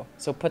eyebrow, though,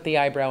 so put the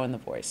eyebrow in the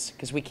voice,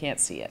 because we can't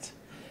see it.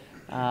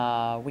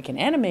 We can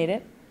animate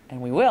it,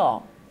 and we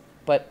will,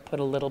 but put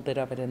a little bit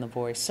of it in the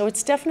voice. So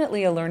it's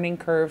definitely a learning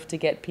curve to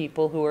get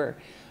people who are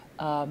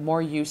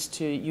more used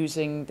to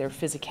using their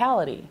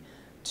physicality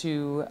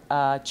to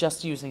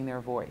just using their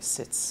voice.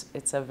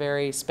 It's a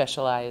very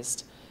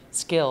specialized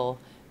skill,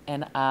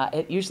 and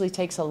it usually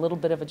takes a little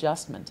bit of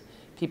adjustment.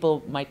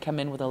 People might come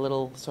in with a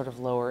little sort of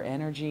lower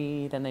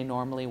energy than they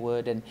normally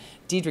would, and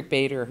Diedrich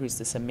Bader, who's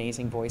this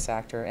amazing voice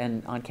actor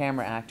and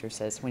on-camera actor,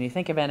 says, when you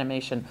think of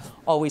animation,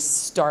 always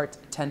start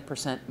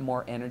 10%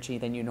 more energy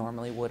than you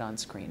normally would on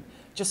screen.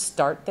 Just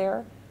start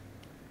there,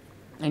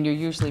 and you're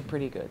usually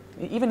pretty good.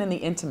 Even in the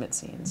intimate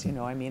scenes,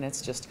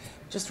 it's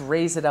just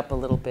raise it up a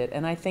little bit.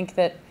 And I think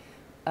that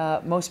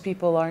most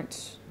people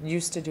aren't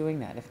used to doing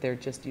that if they're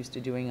just used to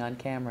doing on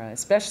camera,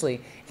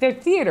 especially if they're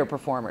theater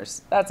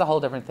performers. That's a whole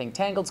different thing.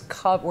 Tangled's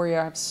where you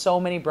have so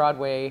many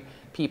Broadway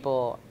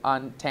people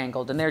on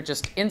Tangled, and they're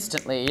just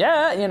instantly,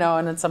 yeah,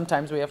 and then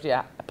sometimes we have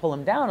to pull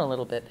them down a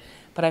little bit.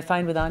 But I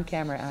find with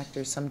on-camera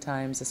actors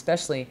sometimes,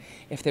 especially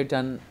if they've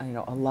done,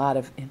 a lot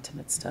of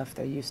intimate stuff,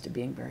 they're used to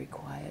being very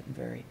quiet and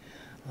very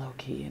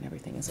low-key and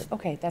everything. It's like,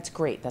 okay, that's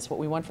great. That's what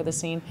we want for the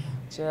scene.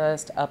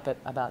 Just up it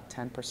about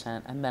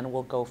 10%, and then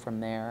we'll go from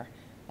there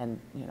and,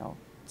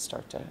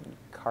 start to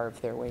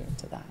carve their way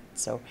into that.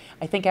 So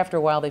I think after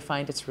a while they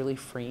find it's really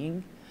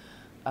freeing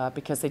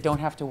because they don't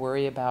have to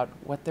worry about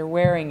what they're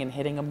wearing and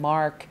hitting a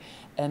mark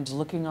and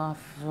looking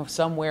off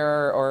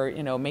somewhere or,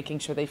 making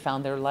sure they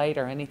found their light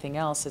or anything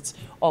else. It's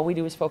all we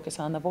do is focus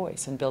on the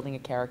voice and building a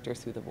character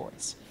through the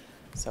voice.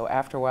 So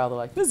after a while, they're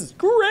like, this is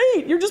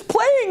great. You're just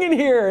playing in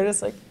here. And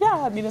it's like,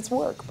 yeah, it's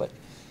work, but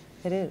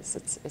it is.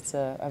 It's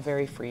a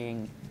very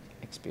freeing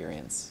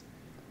experience.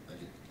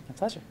 Thank you. My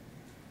pleasure.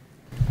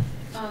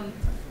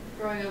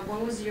 Growing up,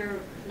 when was your,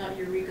 not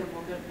eureka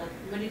moment, but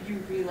when did you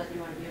realize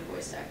you want to be a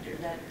voice actor,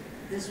 that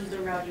this was the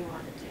route you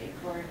wanted to take?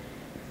 Or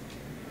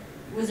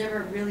was there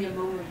ever really a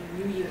moment when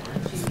you knew you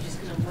wanted to, you just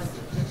kind of went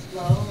with the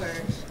flow, or?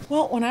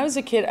 Well, when I was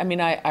a kid,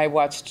 I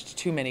watched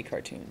too many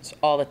cartoons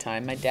all the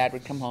time. My dad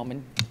would come home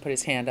and put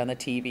his hand on the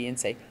TV and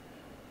say,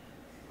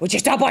 would you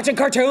stop watching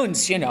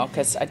cartoons?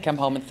 Because I'd come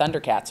home and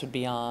Thundercats would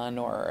be on,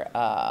 or,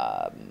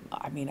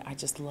 I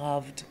just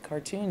loved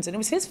cartoons. And it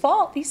was his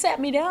fault. He sat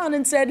me down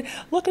and said,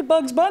 look at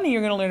Bugs Bunny.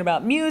 You're going to learn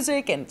about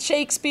music and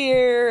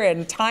Shakespeare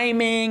and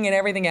timing and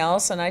everything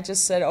else. And I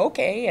just said,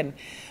 okay. And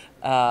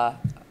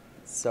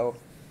so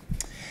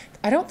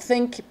I don't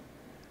think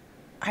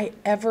I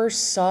ever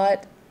saw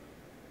it,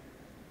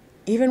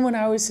 even when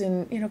I was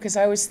in, because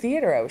I was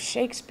theater, I was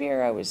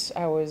Shakespeare,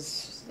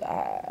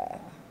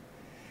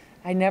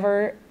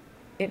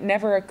 it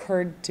never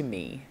occurred to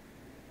me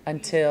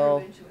until,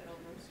 You grew into it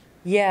almost.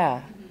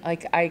 yeah,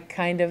 like I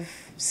kind of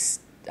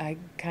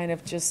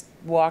just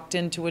walked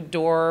into a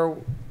door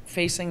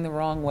facing the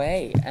wrong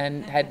way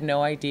and had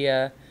no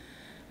idea,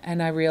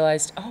 and I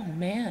realized, oh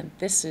man,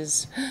 this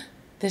is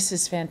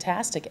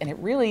fantastic. And it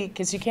really,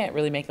 because you can't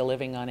really make a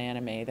living on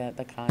anime,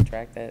 the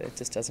contract, that it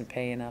just doesn't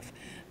pay enough.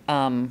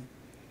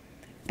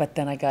 But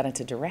then I got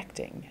into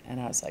directing, and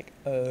I was like,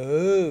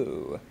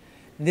 oh,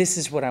 this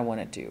is what I want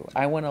to do.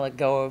 I want to let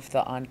go of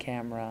the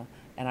on-camera,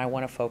 and I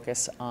want to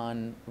focus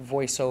on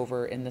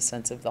voiceover in the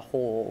sense of the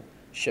whole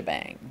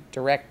shebang.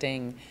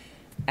 Directing,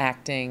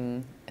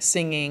 acting,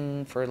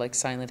 singing for like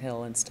Silent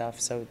Hill and stuff.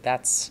 So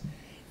that's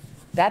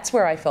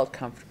where I felt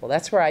comfortable.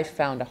 That's where I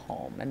found a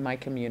home in my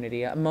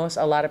community. A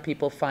lot of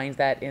people find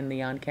that in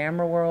the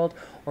on-camera world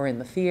or in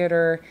the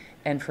theater,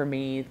 and for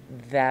me,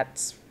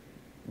 that's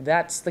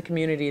the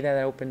community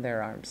that opened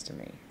their arms to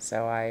me.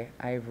 So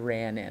I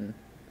ran in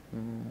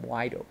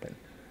wide open.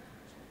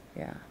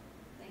 Yeah.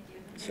 Thank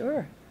you.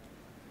 Sure.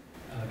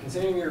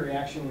 Considering your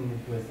reaction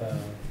with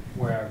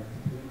where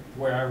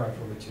I write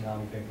for with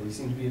Toonami Faithful, you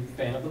seem to be a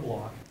fan of the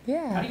block.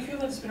 Yeah. How do you feel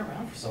that it's been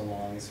around for so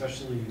long,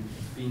 especially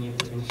being able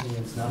to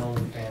influence not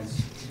only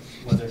fans,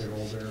 whether they're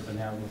older, but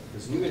now with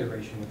this new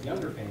iteration with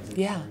younger fans, it's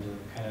Yeah. starting to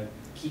kind of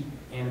keep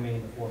anime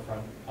in the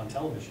forefront on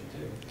television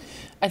too?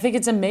 I think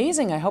it's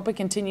amazing. I hope it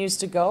continues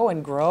to go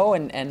and grow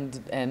and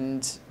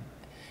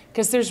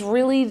because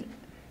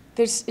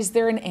is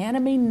there an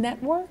anime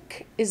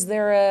network? Is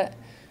there a,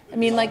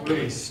 It's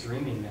really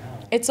streaming now.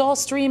 it's all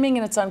streaming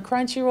and it's on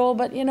Crunchyroll,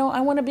 but you know,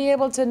 I want to be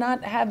able to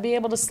not be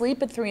able to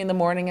sleep at 3 in the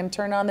morning and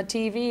turn on the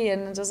TV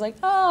and it's just like,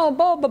 oh,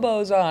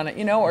 Bobo's on it,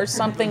 you know, or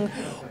something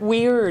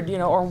weird, you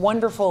know, or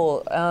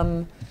wonderful.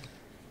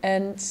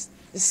 And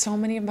so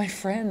many of my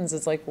friends,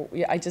 it's like,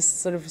 I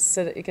just sort of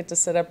get to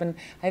sit up and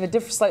I have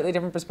a slightly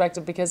different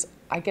perspective because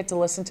I get to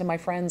listen to my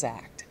friends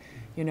act,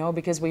 you know,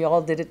 because we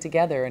all did it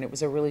together and it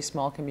was a really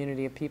small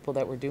community of people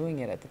that were doing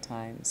it at the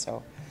time.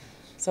 So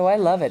I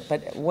love it.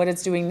 But what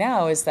it's doing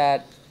now is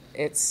that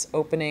it's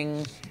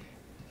opening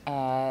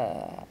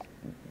the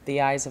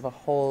eyes of a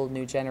whole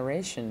new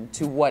generation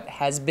to what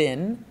has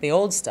been the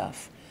old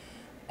stuff.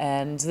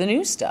 And the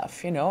new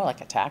stuff, you know, like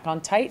Attack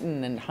on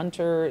Titan and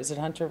Hunter, is it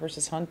Hunter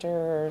versus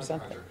Hunter or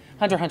something?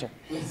 Hunter.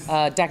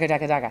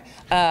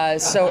 Daga.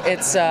 So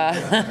it's,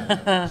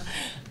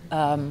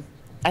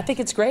 I think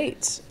it's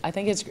great. I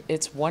think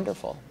it's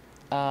wonderful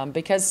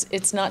because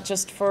it's not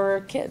just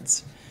for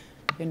kids.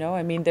 You know,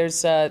 I mean,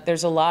 there's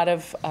a lot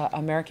of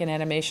American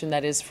animation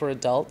that is for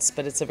adults,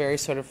 but it's a very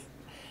sort of,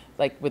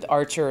 like with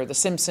Archer or The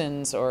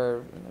Simpsons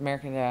or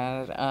American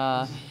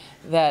Dad,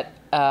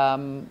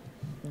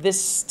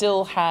 this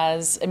still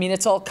has, I mean,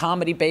 it's all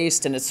comedy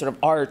based and it's sort of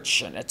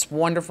arch and it's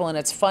wonderful and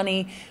it's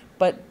funny,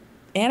 but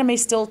anime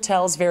still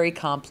tells very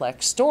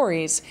complex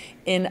stories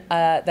in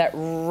that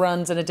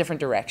runs in a different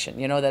direction.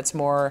 You know, that's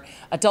more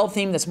adult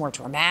themed, that's more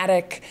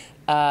dramatic.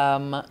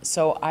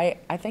 So I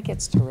think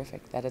it's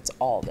terrific that it's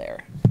all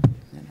there.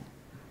 You know.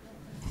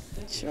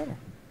 Sure.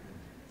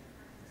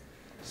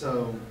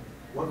 So,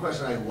 one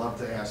question I love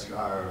to ask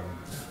our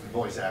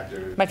voice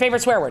actors. My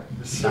favorite swear word.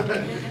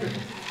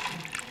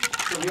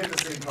 So we have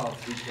this thing called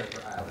Three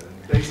Character Island.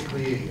 And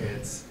basically,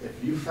 it's if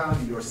you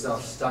found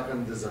yourself stuck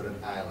on a deserted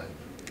island,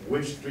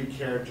 which 3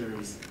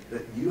 characters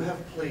that you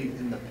have played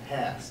in the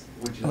past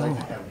would you like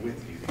to have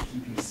with you to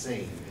keep you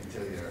sane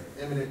until your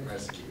imminent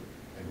rescue,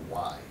 and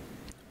why?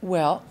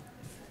 Well,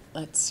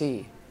 let's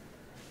see.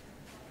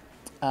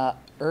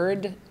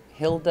 Erd,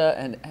 Hilda,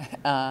 and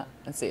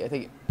let's see. I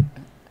think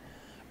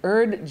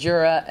Erd,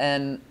 Jura,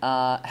 and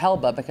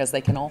Helba because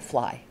they can all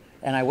fly.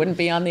 And I wouldn't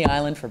be on the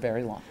island for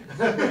very long.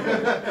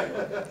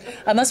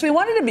 Unless we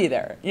wanted to be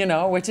there, you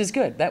know, which is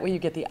good. That way you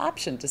get the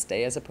option to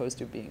stay as opposed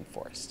to being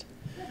forced.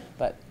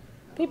 But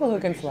people who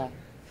can fly.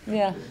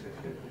 Yeah,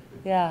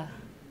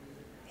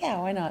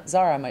 why not?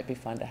 Zara might be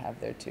fun to have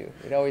there too.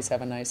 We'd always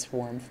have a nice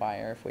warm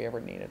fire if we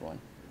ever needed one.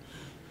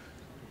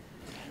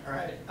 All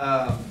right.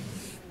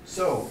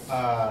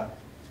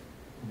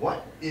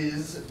 What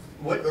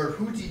or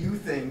who do you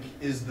think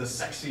is the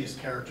sexiest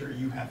character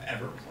you have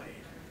ever played?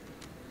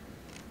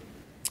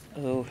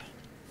 Oh.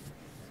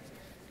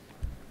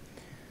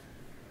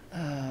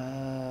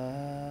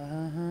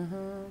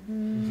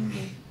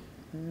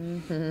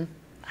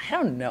 I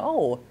don't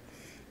know.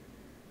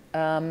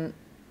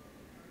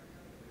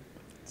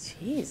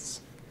 Jeez.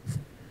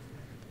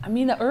 I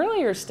mean, the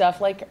earlier stuff,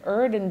 like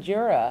Erd and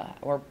Jura,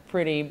 were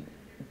pretty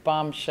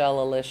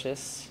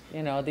bombshell-alicious.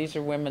 You know, these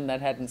are women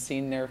that hadn't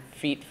seen their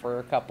feet for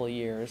a couple of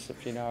years,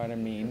 if you know what I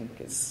mean,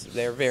 because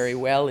they're very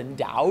well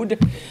endowed.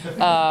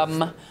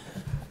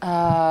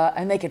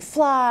 And they could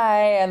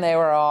fly, and they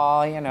were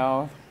all, you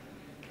know,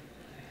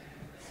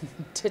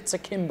 tits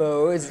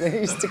akimbo, as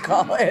they used to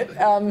call it.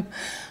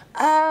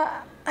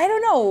 I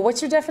don't know.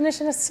 What's your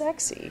definition of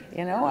sexy,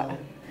 you know?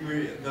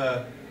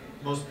 The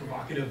most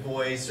provocative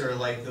voice, or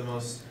like the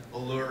most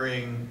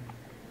alluring,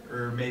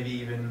 or maybe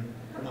even,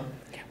 I don't know.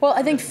 Well,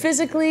 I think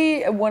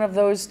physically, one of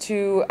those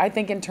two, I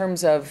think in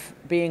terms of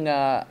being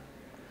a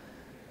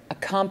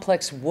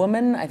complex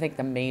woman, I think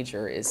the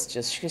Major is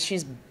just, because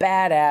she's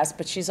badass,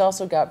 but she's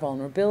also got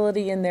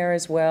vulnerability in there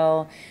as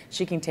well.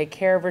 She can take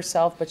care of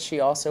herself, but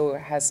she also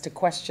has to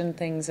question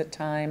things at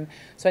times.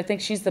 So I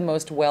think she's the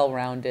most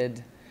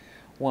well-rounded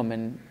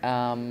woman.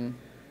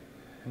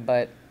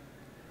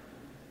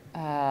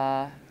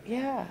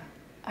 Yeah,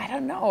 I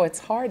don't know. It's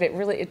hard.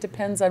 It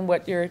depends on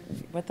what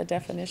the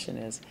definition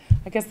is.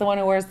 I guess the one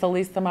who wears the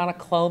least amount of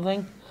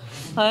clothing.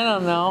 I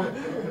don't know.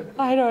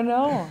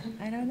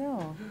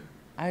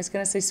 I was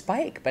going to say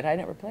Spike, but I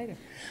never played him.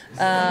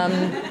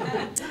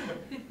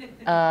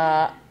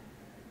 A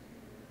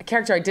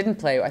character I didn't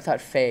play, I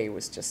thought Faye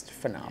was just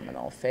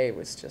phenomenal. Faye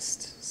was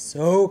just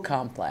so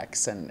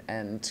complex and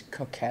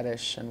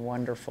coquettish and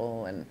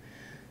wonderful and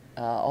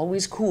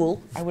always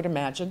cool, I would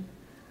imagine.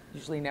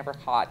 Usually never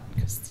hot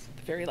because of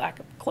the very lack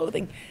of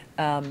clothing.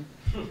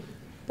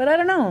 But I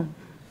don't know.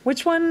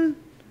 Which one?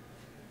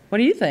 What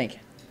do you think?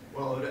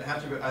 Well, it would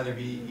have to either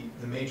be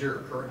the Major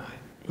or Kurenai.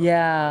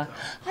 Yeah,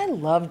 I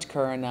loved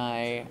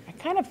Kurenai. I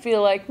kind of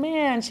feel like,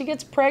 man, she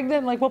gets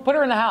pregnant, like, we'll put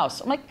her in the house.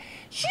 I'm like,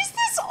 she's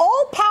this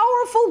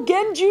all-powerful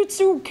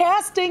genjutsu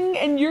casting,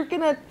 and you're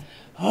gonna,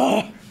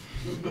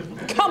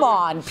 come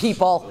on,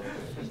 people.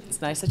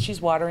 It's nice that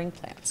she's watering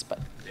plants, but,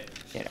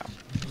 you know.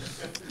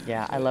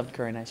 Yeah, I loved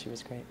Kurenai. She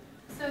was great.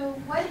 So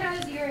what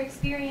has your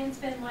experience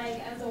been like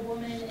as a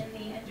woman in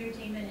the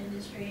entertainment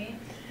industry?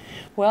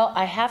 Well,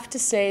 I have to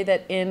say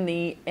that in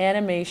the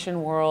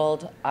animation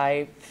world,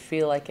 I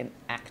feel like an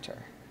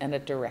actor and a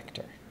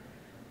director,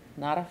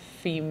 not a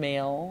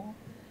female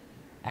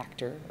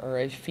actor or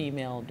a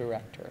female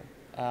director.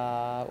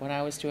 When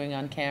I was doing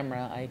on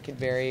camera, I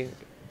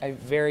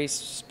very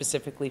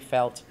specifically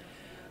felt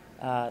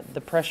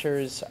the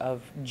pressures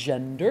of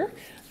gender,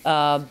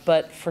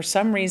 but for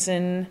some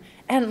reason,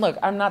 and look,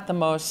 I'm not the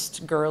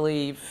most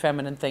girly,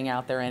 feminine thing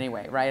out there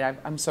anyway, right?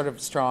 I'm sort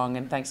of strong,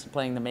 and thanks to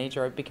playing the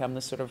major, I've become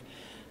this sort of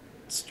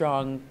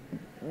strong,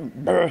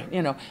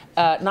 you know,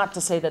 not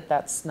to say that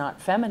that's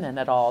not feminine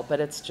at all, but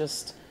it's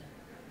just,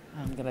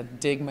 I'm gonna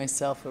dig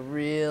myself a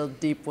real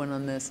deep one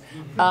on this.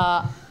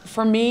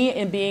 For me,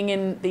 in being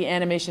in the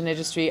animation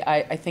industry,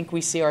 I think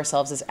we see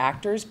ourselves as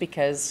actors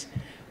because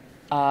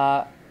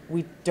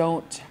we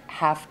don't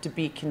have to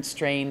be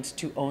constrained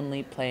to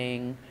only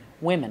playing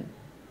women.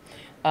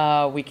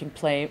 We can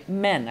play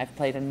men. I've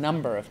played a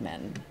number of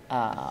men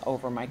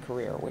over my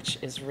career, which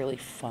is really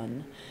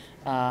fun.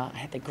 I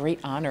had the great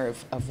honor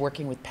of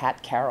working with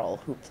Pat Carroll,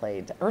 who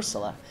played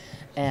Ursula,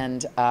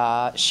 and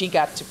she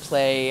got to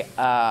play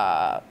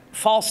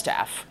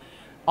Falstaff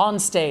on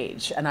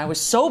stage, and I was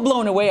so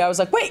blown away. I was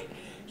like, wait,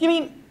 you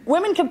mean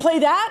women can play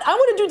that? I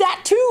want to do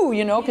that too,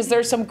 you know, because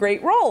there's some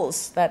great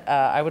roles that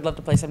I would love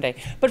to play someday.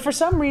 But for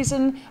some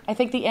reason, I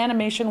think the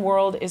animation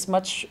world is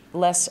much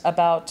less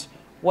about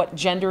what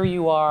gender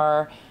you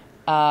are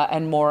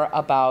and more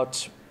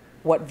about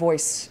what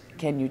voice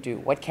can you do,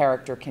 what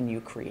character can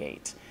you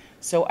create.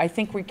 So I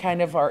think we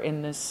kind of are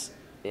in this,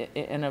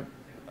 in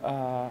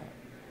a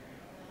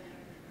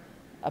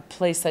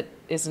place that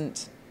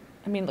isn't,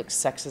 I mean, look,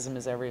 sexism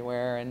is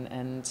everywhere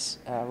and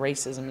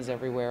racism is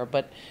everywhere,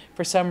 but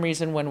for some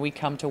reason when we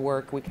come to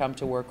work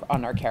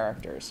on our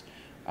characters.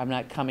 I'm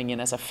not coming in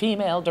as a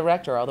female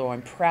director, although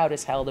I'm proud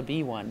as hell to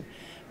be one.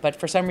 But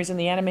for some reason,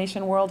 the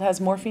animation world has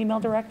more female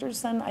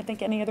directors than I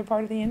think any other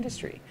part of the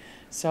industry.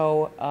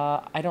 So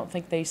I don't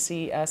think they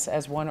see us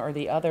as one or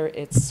the other.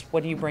 It's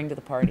what do you bring to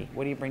the party?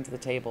 What do you bring to the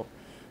table?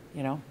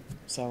 You know?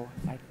 So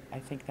I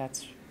think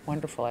that's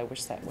wonderful. I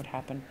wish that would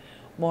happen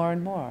more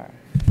and more.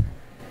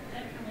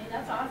 Definitely,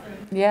 that's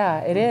awesome.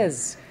 Yeah, it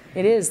is.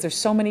 It is. There's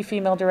so many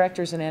female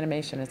directors in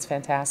animation. It's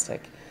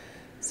fantastic.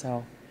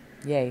 So,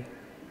 yay.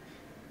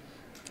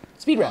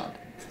 Speed round.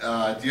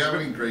 Do you have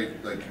any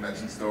great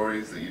convention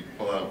stories that you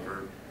pull out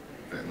for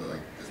like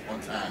this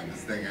one time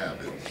this thing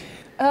happened?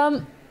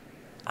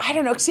 I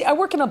don't know. See, I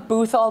work in a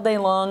booth all day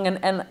long,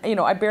 and you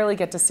know, I barely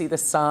get to see the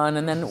sun.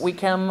 And then we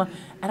come,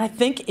 and I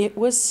think it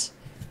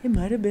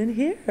might have been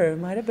here. It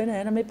might have been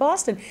Anime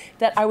Boston.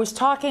 That I was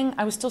talking.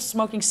 I was still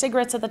smoking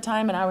cigarettes at the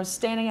time, and I was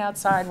standing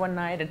outside one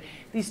night, and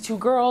these two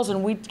girls,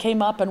 and we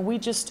came up, and we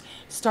just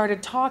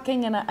started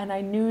talking, and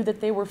I knew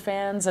that they were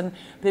fans, and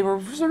they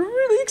were sort of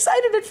really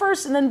excited at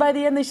first, and then by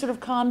the end they sort of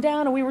calmed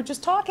down, and we were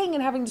just talking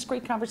and having this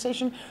great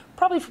conversation,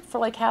 probably for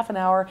like half an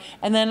hour,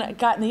 and then I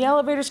got in the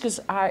elevators because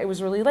it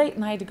was really late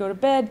and I had to go to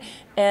bed,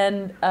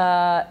 and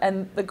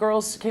the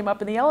girls came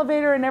up in the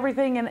elevator and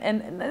everything,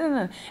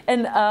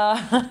 and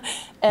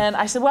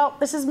I said, well,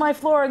 this is my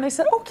floor, and they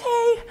said,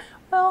 okay,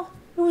 well.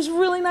 It was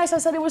really nice. I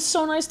said, it was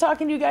so nice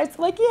talking to you guys. They're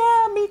like,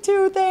 yeah, me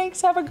too,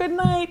 thanks, have a good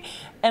night.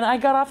 And I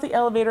got off the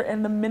elevator,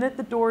 and the minute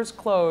the doors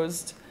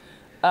closed,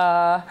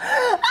 I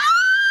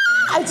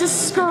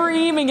just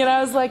screaming, and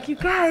I was like, you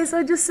guys,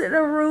 I just sit in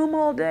a room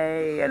all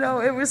day. You know,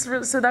 it was,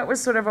 so that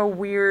was sort of a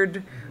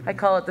weird, I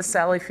call it the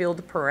Sally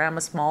Field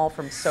Paramus Mall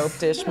from Soap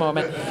Dish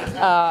moment.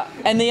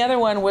 And the other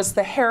one was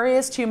the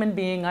hairiest human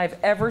being I've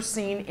ever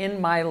seen in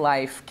my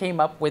life came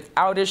up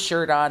without his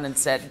shirt on and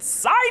said,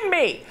 sign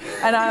me!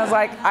 And I was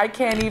like, I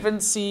can't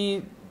even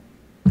see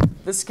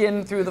the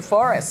skin through the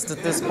forest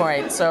at this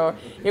point. So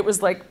it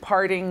was like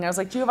parting. I was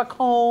like, do you have a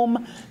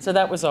comb? So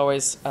that was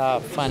always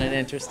fun and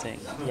interesting,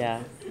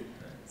 yeah.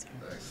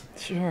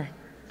 Sure. All right.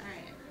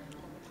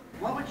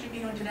 What would you be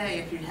doing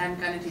today if you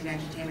hadn't gotten into the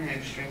entertainment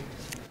industry?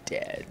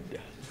 Dead.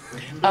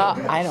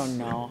 I don't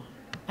know.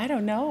 I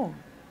don't know.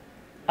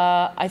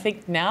 I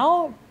think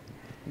now,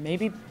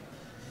 maybe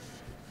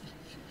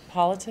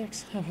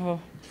politics. I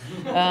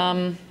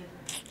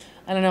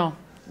don't know.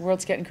 The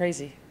world's getting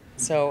crazy.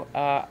 So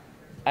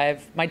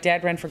my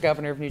dad ran for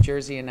governor of New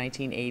Jersey in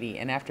 1980,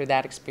 and after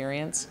that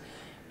experience,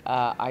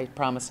 I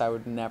promised I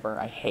would never,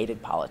 I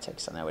hated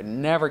politics and I would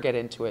never get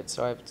into it,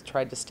 so I've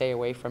tried to stay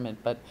away from it,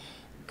 but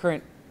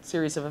current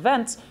series of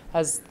events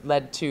has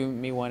led to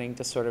me wanting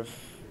to sort of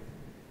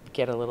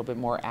get a little bit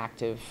more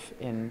active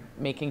in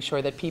making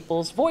sure that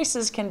people's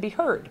voices can be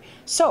heard.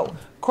 So,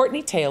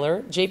 Courtney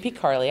Taylor, J.P.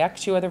 Karliak,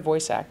 two other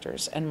voice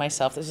actors, and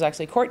myself, this is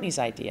actually Courtney's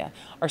idea,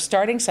 are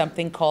starting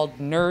something called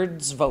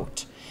Nerds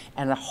Vote.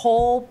 And the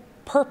whole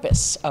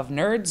purpose of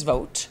Nerds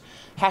Vote,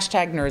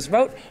 hashtag Nerds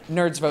Vote,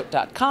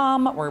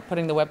 nerdsvote.com, we're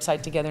putting the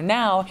website together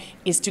now,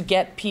 is to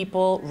get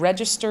people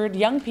registered,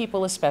 young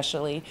people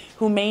especially,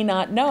 who may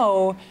not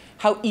know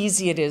how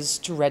easy it is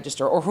to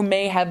register, or who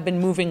may have been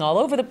moving all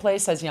over the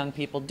place as young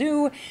people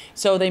do,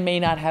 so they may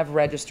not have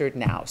registered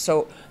now.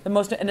 So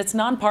and it's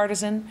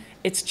nonpartisan,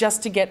 it's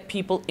just to get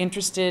people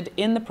interested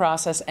in the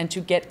process and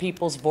to get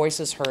people's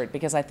voices heard,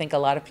 because I think a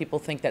lot of people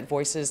think that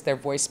their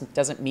voice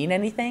doesn't mean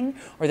anything,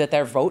 or that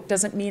their vote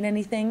doesn't mean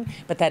anything,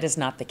 but that is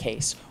not the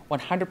case.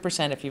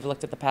 100%, if you've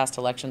looked at the past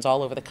elections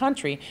all over the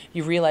country,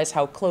 you realize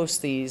how close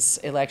these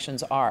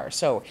elections are.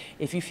 So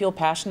if you feel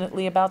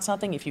passionately about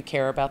something, if you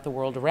care about the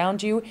world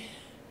around you,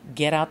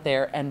 get out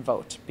there and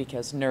vote,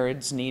 because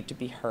nerds need to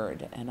be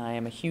heard. And I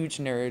am a huge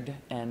nerd,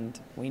 and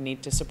we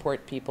need to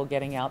support people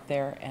getting out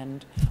there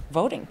and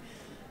voting.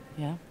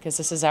 Yeah, because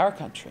this is our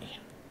country.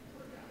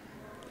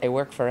 They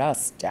work for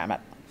us, damn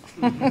it.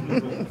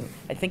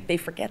 I think they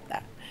forget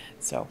that.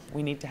 So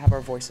we need to have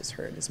our voices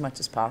heard as much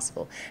as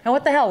possible. And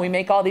what the hell, we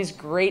make all these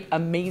great,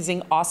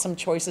 amazing, awesome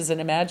choices in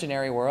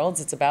imaginary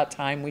worlds. It's about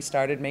time we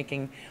started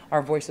making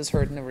our voices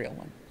heard in the real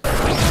one.